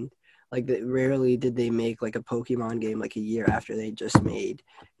happened. Like rarely did they make like a Pokemon game like a year after they just made,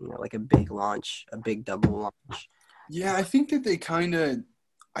 like a big launch, a big double launch. Yeah, I think that they kind of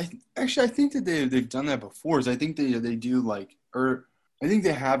I think that they've done that before. So I think they do like, or I think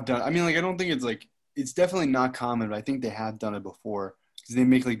they have done. I mean, like I don't think it's like it's definitely not common, but I think they have done it before because they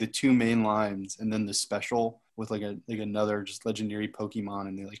make like the two main lines and then the special with like another just legendary Pokemon,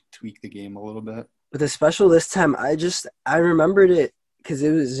 and they like tweak the game a little bit. But the special this time, I remembered it because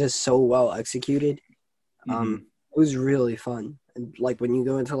it was just so well executed. It was really fun, and like when you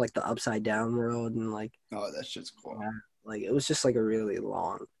go into like the upside down world and like that shit's cool. Like it was just like a really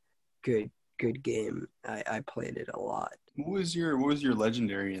long, good game. I played it a lot. What was your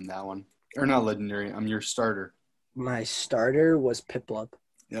legendary in that one? Or not legendary? I'm your starter. My starter was Piplup.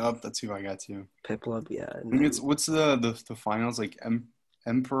 Yep, that's who I got too. Piplup, yeah. I think it's what's the finals like?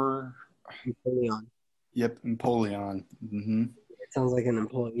 Emperor. Empoleon. Yep, Empoleon. Mm-hmm. It sounds like an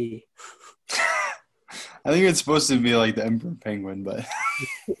employee. I think it's supposed to be like the Emperor Penguin, but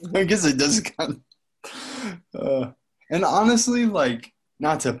I guess it does kind of. And honestly, like,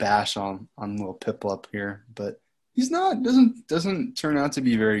 not to bash on little Piplup here, but he's doesn't turn out to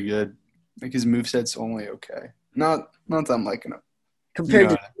be very good. Like his moveset's only okay. Not that I'm liking him. Compared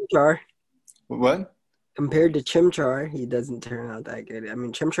to Chimchar. What? Compared to Chimchar, he doesn't turn out that good. I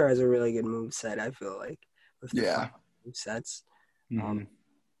mean, Chimchar has a really good moveset, I feel like. With the movesets. Mm-hmm.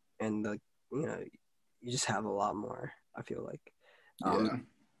 And you just have a lot more, I feel like. Yeah.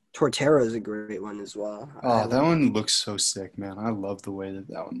 Torterra is a great one as well. Oh, that one looks so sick, man. I love the way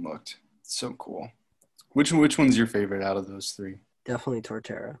that one looked. It's so cool. Which one's your favorite out of those three? Definitely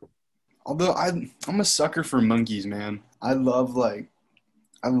Torterra. Although I'm a sucker for monkeys, man. I love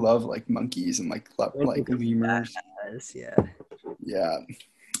monkeys and like lemurs. Yeah. Yeah,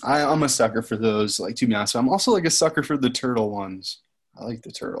 I'm a sucker for those. Like, to be honest, I'm also like a sucker for the turtle ones. I like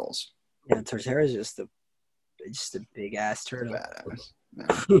the turtles. Yeah, Torterra is just a big ass turtle Badass. Yeah.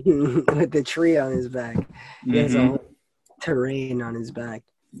 with the tree on his back. He has a Mhm. whole terrain on his back.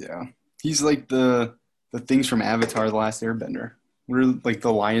 Yeah. He's like the things from Avatar: The Last Airbender. We're like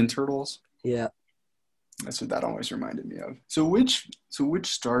the lion turtles. Yeah. That's what that always reminded me of. So which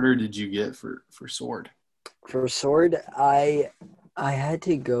starter did you get for sword? For sword, I had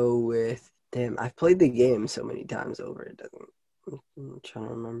to go with damn. I've played the game so many times over. It doesn't. I'm trying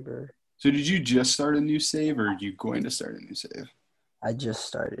to remember. So did you just start a new save, or are you going to start a new save? I just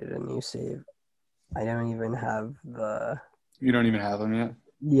started a new save. I don't even have the. You don't even have them yet?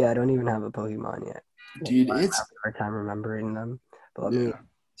 Yeah, I don't even have a Pokemon yet. Dude, I have it's a hard time remembering them. But let me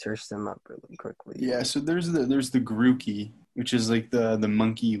search them up really quickly. yeah. So there's the Grookey, which is like the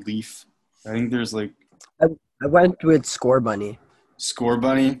monkey leaf. I think there's like I went with Score Bunny. Score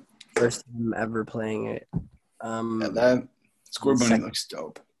Bunny. First time ever playing it. Yeah, that Score Bunny looks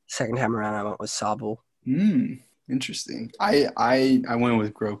dope. Second time around, I went with Sobble. Interesting. I went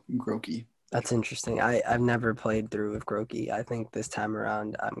with Grookey. That's interesting. I've never played through with Grookey. I think this time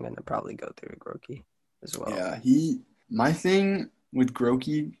around, I'm going to probably go through Grookey as well. Yeah, my thing with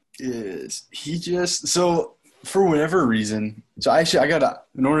Grookey is he just, so for whatever reason, so actually I gotta,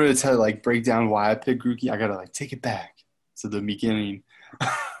 in order to like break down why I picked Grookey, I gotta like take it back to the beginning.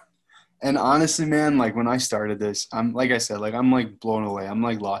 And honestly, man, like when I started this, I'm like I said, like I'm like blown away. I'm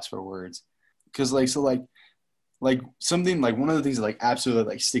like lost for words. Cause like something like one of the things that like absolutely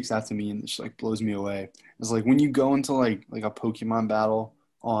like sticks out to me and just like blows me away is like when you go into like a Pokemon battle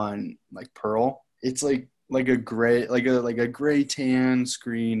on like Pearl, it's like a gray like a gray tan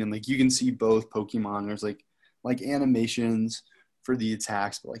screen, and like you can see both Pokemon. There's like animations for the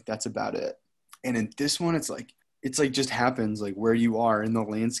attacks, but like that's about it. And in this one, it's like just happens like where you are in the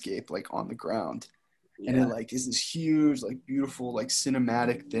landscape, like on the ground. And it like is this huge, like beautiful, like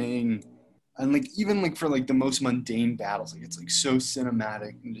cinematic thing. And like even like for like the most mundane battles, like it's like so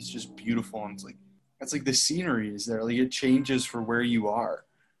cinematic and it's just beautiful. And it's like that's like the scenery is there. Like it changes for where you are.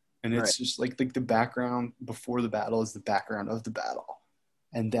 And it's just like the background before the battle is the background of the battle.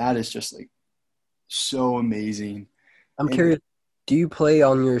 And that is just like so amazing. I'm curious, do you play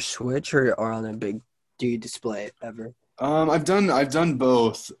on your Switch or on a big, do you display it ever? I've done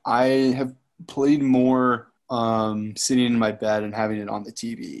both. I have played more sitting in my bed and having it on the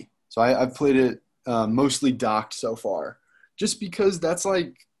TV. So I've played it mostly docked so far, just because that's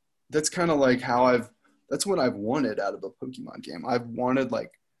kind of like that's what I've wanted out of a Pokemon game. I've wanted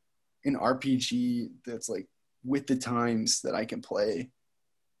like an RPG that's like with the times that I can play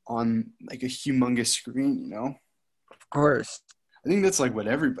on like a humongous screen, you know? Of course. I think that's like what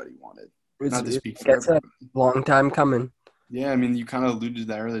everybody wanted. Not to speak for That's a everybody. long time coming. Yeah, I mean, you kind of alluded to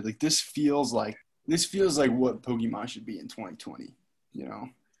that earlier. Like this feels like what Pokemon should be in 2020, you know?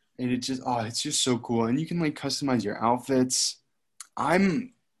 And it's just so cool. And you can like customize your outfits.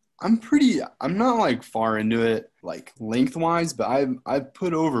 I'm not like far into it like lengthwise, but I've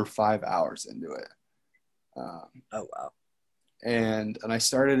put over 5 hours into it. Oh wow. And I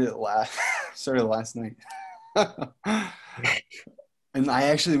started it last night. And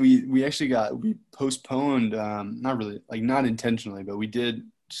we postponed, not really, like not intentionally, but we did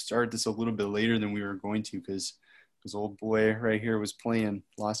start this a little bit later than we were going to because old boy right here was playing,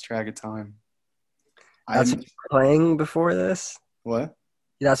 lost track of time. That's what you were playing before this? What?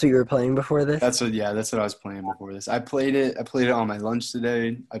 That's what you were playing before this? That's what I was playing before this. I played it on my lunch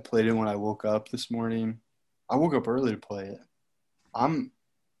today. I played it when I woke up this morning. I woke up early to play it. Man,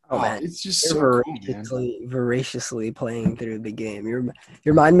 it's just you're so cool, man. voraciously playing through the game. You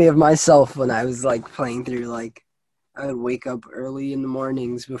remind me of myself when I was like playing through, like I would wake up early in the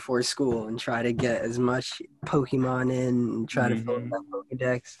mornings before school and try to get as much Pokemon in and try to fill up that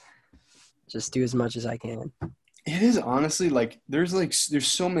Pokedex. Just do as much as I can. It is honestly like there's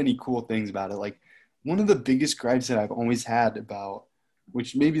so many cool things about it. Like one of the biggest gripes that I've always had about,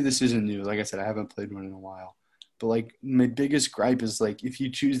 which maybe this isn't new. Like I said, I haven't played one in a while. But like my biggest gripe is like if you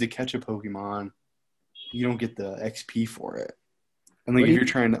choose to catch a Pokemon, you don't get the XP for it. And like if you're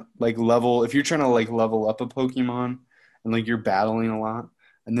trying to level up a Pokemon and like you're battling a lot,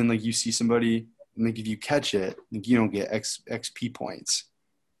 and then like you see somebody and like if you catch it, like you don't get XP points.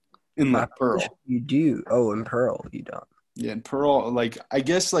 In like Pearl. You do. Oh, in Pearl you don't. Yeah, in Pearl, like I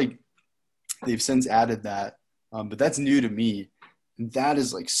guess like they've since added that. But that's new to me. And that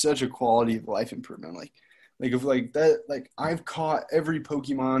is like such a quality of life improvement. Like if like that, like I've caught every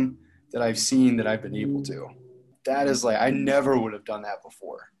Pokemon that I've seen that I've been able to. That is like, I never would have done that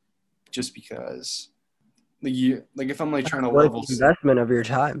before, just because like if I'm like trying to Worth level the investment of your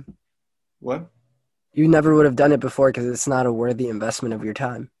time. what? You never would have done it before because it's not a worthy investment of your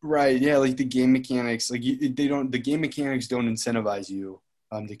time. Right. Yeah. Like the game mechanics, like the game mechanics don't incentivize you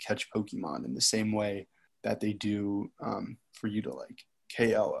to catch Pokemon in the same way that they do for you to like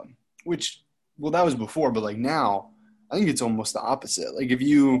KO them, which, well, that was before, but like now I think it's almost the opposite. Like if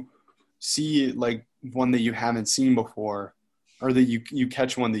you see like one that you haven't seen before, or that you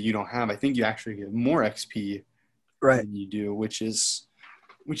catch one that you don't have, I think you actually get more XP Right. than you do, which is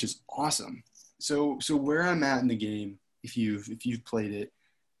awesome. So where I'm at in the game, if you've played it,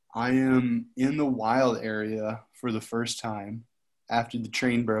 I am in the wild area for the first time after the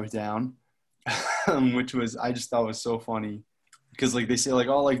train broke down, which was, I just thought was so funny because like they say like,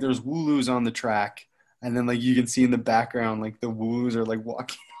 oh, like there's Wooloos on the track, and then like you can see in the background like the Wooloos are like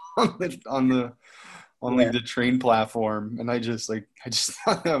walking on like the train platform, and I just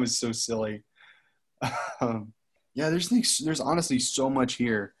thought that was so silly. Yeah, there's honestly so much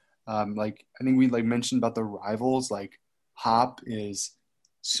here. Like I think we like mentioned about the rivals. Like Hop is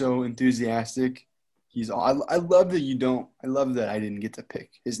so enthusiastic. I love that you don't. I love that I didn't get to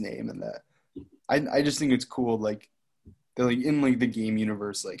pick his name, and that I just think it's cool. Like that, like in like the game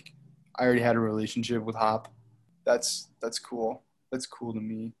universe, like I already had a relationship with Hop. That's cool. That's cool to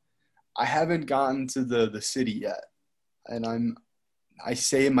me. I haven't gotten to the city yet, and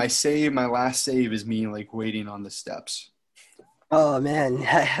my last save is me like waiting on the steps. Oh man.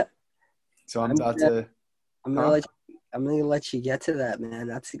 So I'm I'm about gonna, to, I'm gonna huh? let you get to that, man.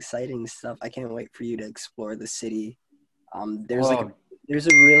 That's exciting stuff. I can't wait for you to explore the city. There's like Oh, there's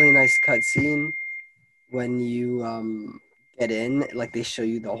a really nice cutscene when you get in. Like they show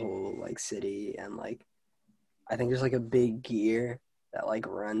you the whole like city, and like I think there's like a big gear that like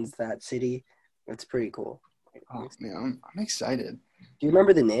runs that city. It's pretty cool. oh man, I'm excited. Do you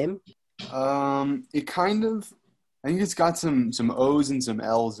remember the name? It kind of, I think it's got some O's and some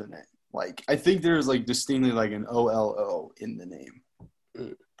L's in it. Like I think there's like distinctly like an OLO in the name,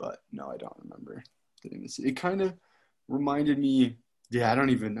 Mm. but no, I don't remember. It kind of reminded me. Yeah, I don't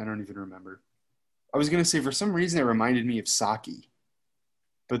even remember. I was gonna say for some reason it reminded me of Saki,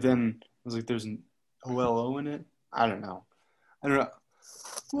 but then I was like, there's an OLO in it. I don't know. I don't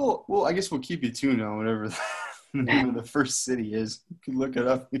know. Well, I guess we'll keep you tuned on whatever the name of the first city is. You can look it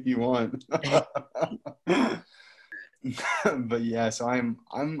up if you want. But yeah, so I'm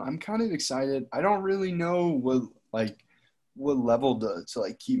kind of excited. I don't really know what level to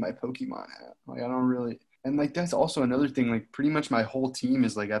like keep my Pokemon at. Like I don't really, and like that's also another thing. Like pretty much my whole team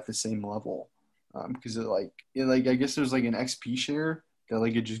is like at the same level, because like I guess there's like an XP share that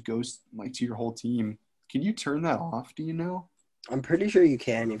like it just goes like to your whole team. Can you turn that off? Do you know? I'm pretty sure you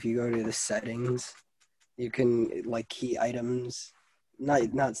can if you go to the settings. You can like key items.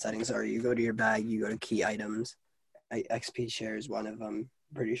 Not settings, sorry. You go to your bag, you go to key items. XP share is one of them.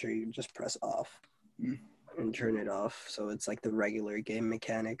 I'm pretty sure you can just press off Hmm. and turn it off. So it's like the regular game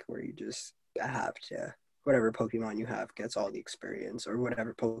mechanic where you just have to, whatever Pokemon you have gets all the experience, or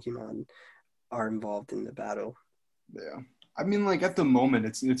whatever Pokemon are involved in the battle. Yeah. I mean, like at the moment,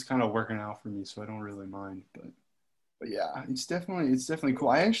 it's kind of working out for me, so I don't really mind. But yeah, it's definitely cool.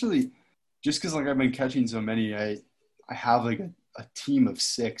 I actually, just because like I've been catching so many, I have like a team of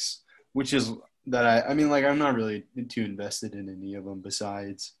 6, which is that I mean like I'm not really too invested in any of them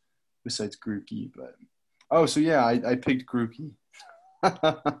besides Grookey. But oh, so yeah, I picked Grookey.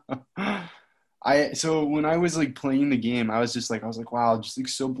 So when I was like playing the game, I was like, wow, just like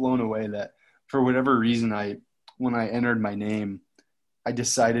so blown away that for whatever reason when I entered my name, I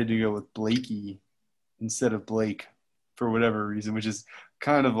decided to go with Blakey instead of Blake for whatever reason, which is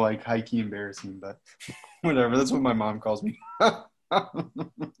kind of like high key embarrassing, but whatever. That's what my mom calls me.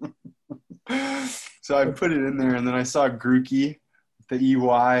 So I put it in there, and then I saw Grookey, the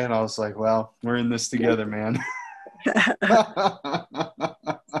EY, and I was like, well, we're in this together, man.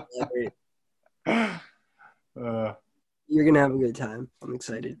 uh, You're gonna have a good time. I'm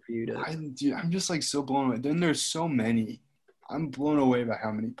excited for you to. Dude, I'm just like so blown away. Then there's so many. I'm blown away by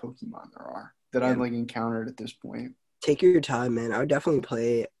how many Pokemon there are that Yeah, I've like encountered at this point. take your time, man. I would definitely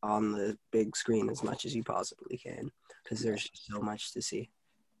play on the big screen as much as you possibly can because there's just so much to see.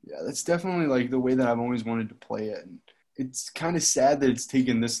 Yeah, that's definitely like the way that I've always wanted to play it. And it's kind of sad that it's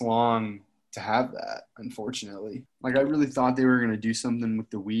taken this long to have that, unfortunately. Like I really thought they were going to do something with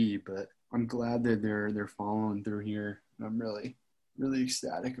the Wii, but I'm glad that they're following through here. I'm really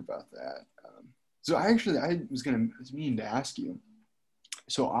ecstatic about that. So I was meaning to ask you.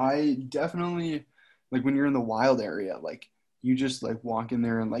 So I definitely like when you're in the wild area, like you just like walk in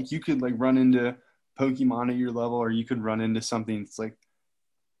there and like you could like run into Pokemon at your level, or you could run into something that's like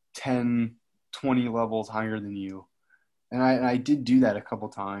 10, 20 levels higher than you. And I did do that a couple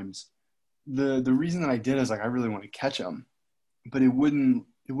times. The reason that I did is like I really want to catch them, but it wouldn't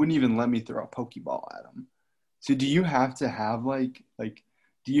even let me throw a Pokeball at them. So do you have to have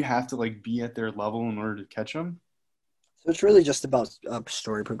do you have to like be at their level in order to catch them? So it's really just about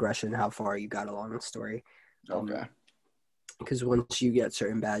story progression, how far you got along the story. Okay. Because once you get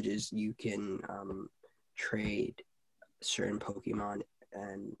certain badges, you can trade certain Pokemon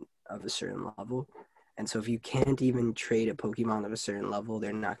and of a certain level. And so if you can't even trade a Pokemon of a certain level,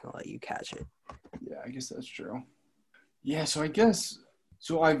 they're not going to let you catch it. Yeah, I guess that's true. Yeah, so I guess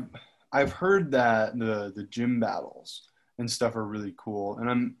so I've heard that the gym battles and stuff are really cool. And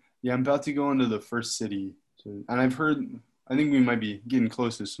I'm about to go into the first city. And I think we might be getting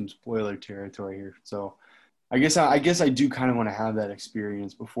close to some spoiler territory here. So I guess I do kind of want to have that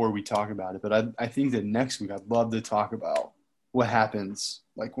experience before we talk about it. But I think that next week I'd love to talk about what happens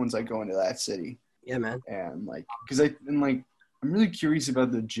like once I go into that city. Yeah, man. And like because I'm really curious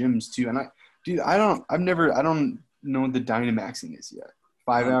about the gyms too. And I don't know what the Dynamaxing is yet.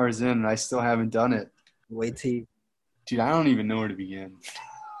 5 hours in and I still haven't done it. Wait till you. Dude, I don't even know where to begin.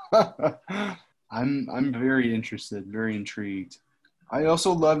 I'm very interested, very intrigued. I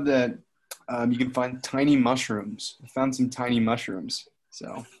also love that you can find tiny mushrooms. I found some tiny mushrooms.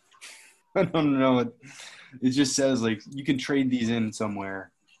 So I don't know. It just says like you can trade these in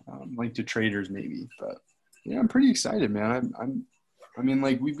somewhere, like to traders maybe. But yeah, I'm pretty excited, man. I mean,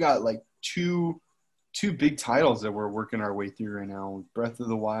 like we've got like two big titles that we're working our way through right now: Breath of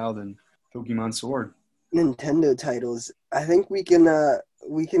the Wild and Pokemon Sword. Nintendo titles. I think we can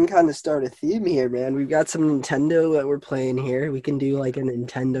kind of start a theme here, man. We've got some Nintendo that we're playing here. We can do like a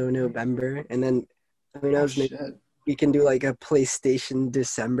Nintendo November, and then who knows, maybe Shit. we can do like a PlayStation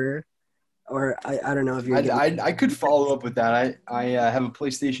December, or I don't know if you're I could follow up with that. I have a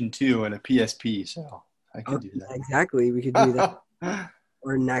PlayStation 2 and a PSP, so I could Oh, do yeah, exactly. We could do that, that.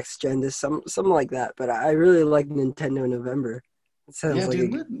 or next gen, to something like that. But I really like Nintendo November. It sounds Yeah, like a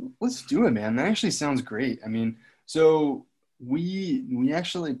dude, let's do it, man. That actually sounds great. I mean, so we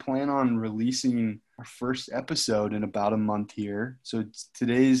actually plan on releasing our first episode in about a month here. So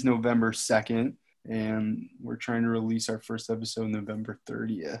today's November 2nd, and we're trying to release our first episode November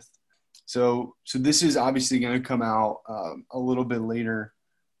 30th. So this is obviously going to come out a little bit later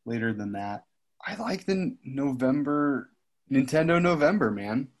than that. I like the Nintendo November,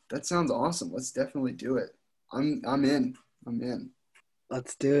 man. That sounds awesome. Let's definitely do it. I'm in. I'm in.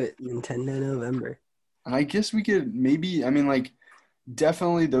 let's do it. Nintendo November. And I guess we could maybe, I mean, like,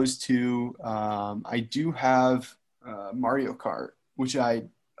 definitely those two. I do have Mario Kart, which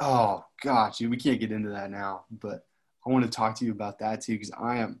oh gosh, dude, we can't get into that now, but I want to talk to you about that too, because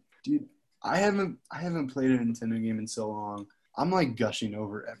dude, I haven't played a Nintendo game in so long. I'm like gushing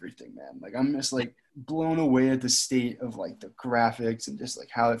over everything, man. Like, I'm just like blown away at the state of like the graphics and just like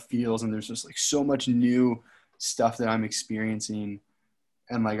how it feels. And there's just like so much new stuff that I'm experiencing.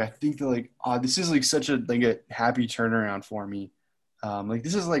 And like I think that like this is like such a happy turnaround for me. Like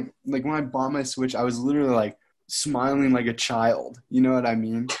this is like when I bought my Switch, I was literally like smiling like a child. You know what I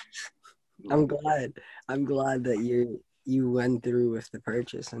mean? I'm glad. I'm glad that you went through with the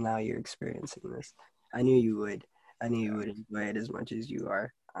purchase and now you're experiencing this. I knew you would. I knew you would enjoy it as much as you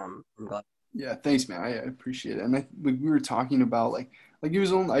are. I'm glad. Yeah, thanks, man. I appreciate it. And like we were talking about like it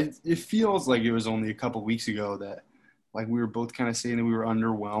was only it feels like it was only a couple weeks ago that like we were both kind of saying that we were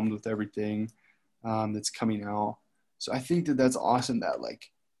underwhelmed with everything that's coming out. So I think that that's awesome that like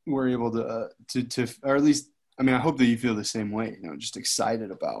we're able to or at least I mean I hope that you feel the same way. You know, just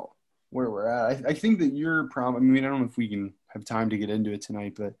excited about where we're at. I think that you're probably. I mean, I don't know if we can have time to get into it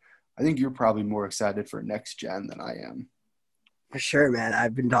tonight, but I think you're probably more excited for next gen than I am. For sure, man.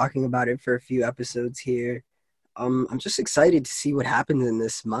 I've been talking about it for a few episodes here. I'm just excited to see what happens in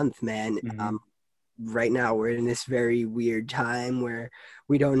this month, man. Mm-hmm. Right now we're in this very weird time where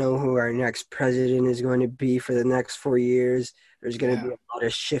we don't know who our next president is going to be for the next 4 years. There's going to be a lot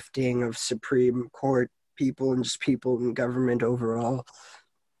of shifting of Supreme Court people and just people in government overall.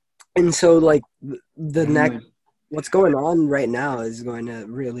 And so like the next what's going on right now is going to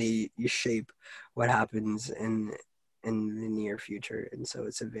really shape what happens in the near future. And so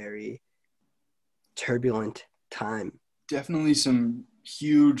it's a very turbulent time. Definitely some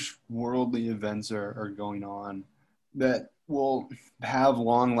huge worldly events are going on that will have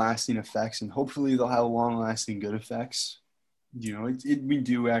long lasting effects, and hopefully they'll have long lasting good effects. You know, we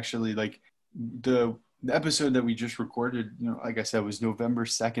do actually like the episode that we just recorded, like I said, was November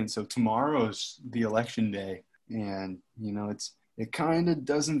 2nd. So tomorrow's the election day. And, it kind of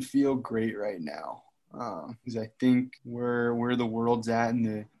doesn't feel great right now. Because I think where the world's at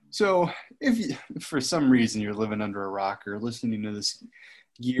so if for some reason you're living under a rock or listening to this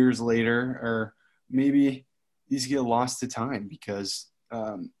years later, or maybe these get lost to time because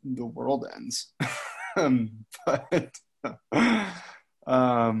the world ends. But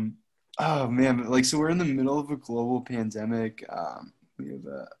oh man, so we're in the middle of a global pandemic. We have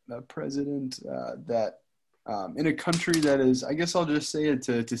a president that in a country that is, I guess I'll just say it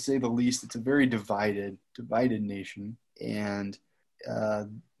to say the least, it's a very divided nation. And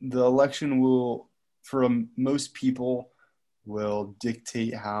the election will, for most people, will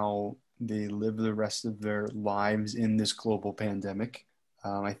dictate how they live the rest of their lives in this global pandemic.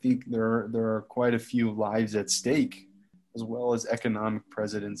 I think there are quite a few lives at stake, as well as economic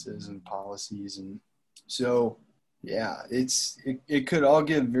precedences and policies. And so, yeah, it could all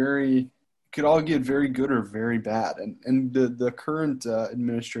get very good or very bad. And the current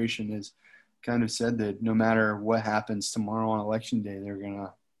administration has kind of said that no matter what happens tomorrow on election day, they're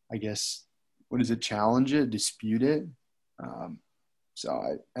gonna, I guess, challenge it, dispute it. I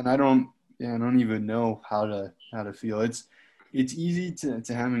don't even know how to feel. It's easy to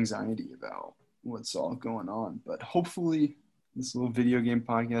have anxiety about what's all going on, but hopefully this little video game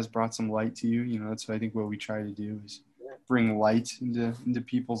podcast brought some light to you. That's what I think what we try to do is bring light into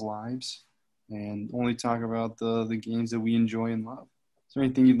people's lives and only talk about the games that we enjoy and love. Is there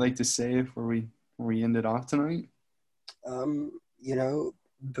anything you'd like to say before we end it off tonight?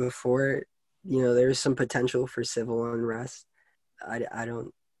 Before, there's some potential for civil unrest. I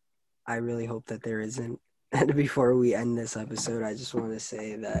really hope that there isn't. And before we end this episode, I just want to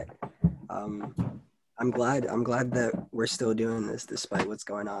say that I'm glad that we're still doing this despite what's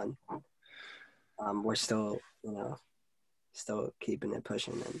going on. We're still, still keeping it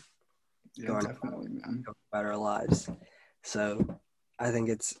pushing and going about our lives. So I think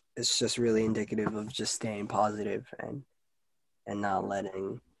it's just really indicative of just staying positive and not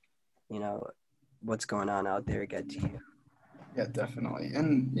letting, what's going on out there get to you. Yeah, definitely.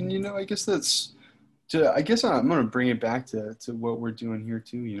 And I guess I'm going to bring it back to what we're doing here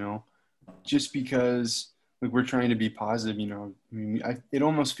too, just because we're trying to be positive, it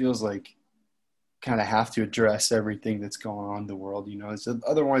almost feels like kind of have to address everything that's going on in the world, so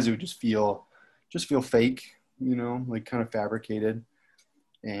otherwise it would just feel fake, kind of fabricated.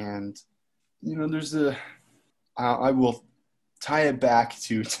 And, there's I will tie it back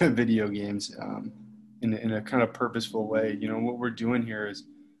to video games in a kind of purposeful way. What we're doing here is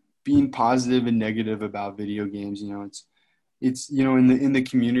being positive and negative about video games. It's in the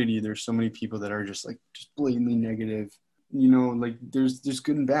community, there's so many people that are just blatantly negative. There's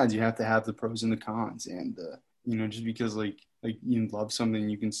good and bad. You have to have the pros and the cons. And just because you love something,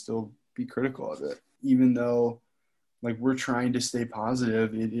 you can still be critical of it, even though we're trying to stay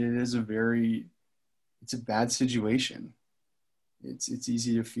positive. It's a bad situation. It's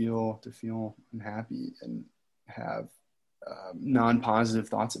easy to feel unhappy and have non-positive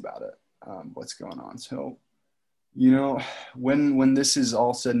thoughts about it, what's going on. So, when this is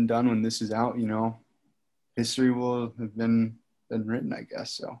all said and done, when this is out, history will have been written, I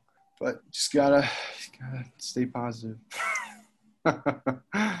guess. So, but just gotta stay positive.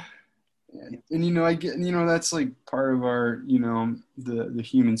 And I get, that's part of our, the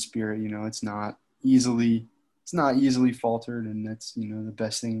human spirit. It's not easily faltered, and that's the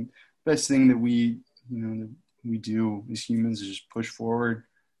best thing that we do as humans is just push forward,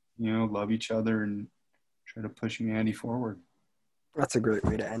 love each other and try to push humanity forward. That's a great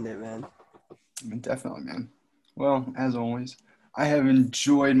way to end it, man. Definitely, man. Well, as always, I have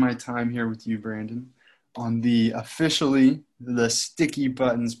enjoyed my time here with you, Brandon, on the Sticky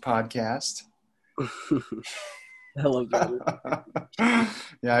Buttons podcast. I love that.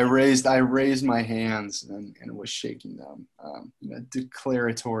 Yeah, I raised my hands and was shaking them in a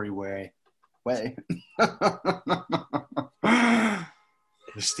declaratory way. The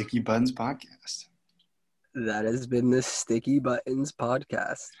Sticky Buttons podcast. That has been the Sticky Buttons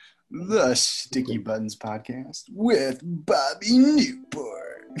podcast. The Sticky Buttons podcast with Bobby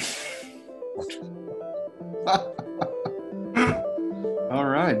Newport. All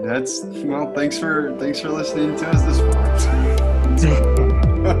right, thanks for listening to us this far.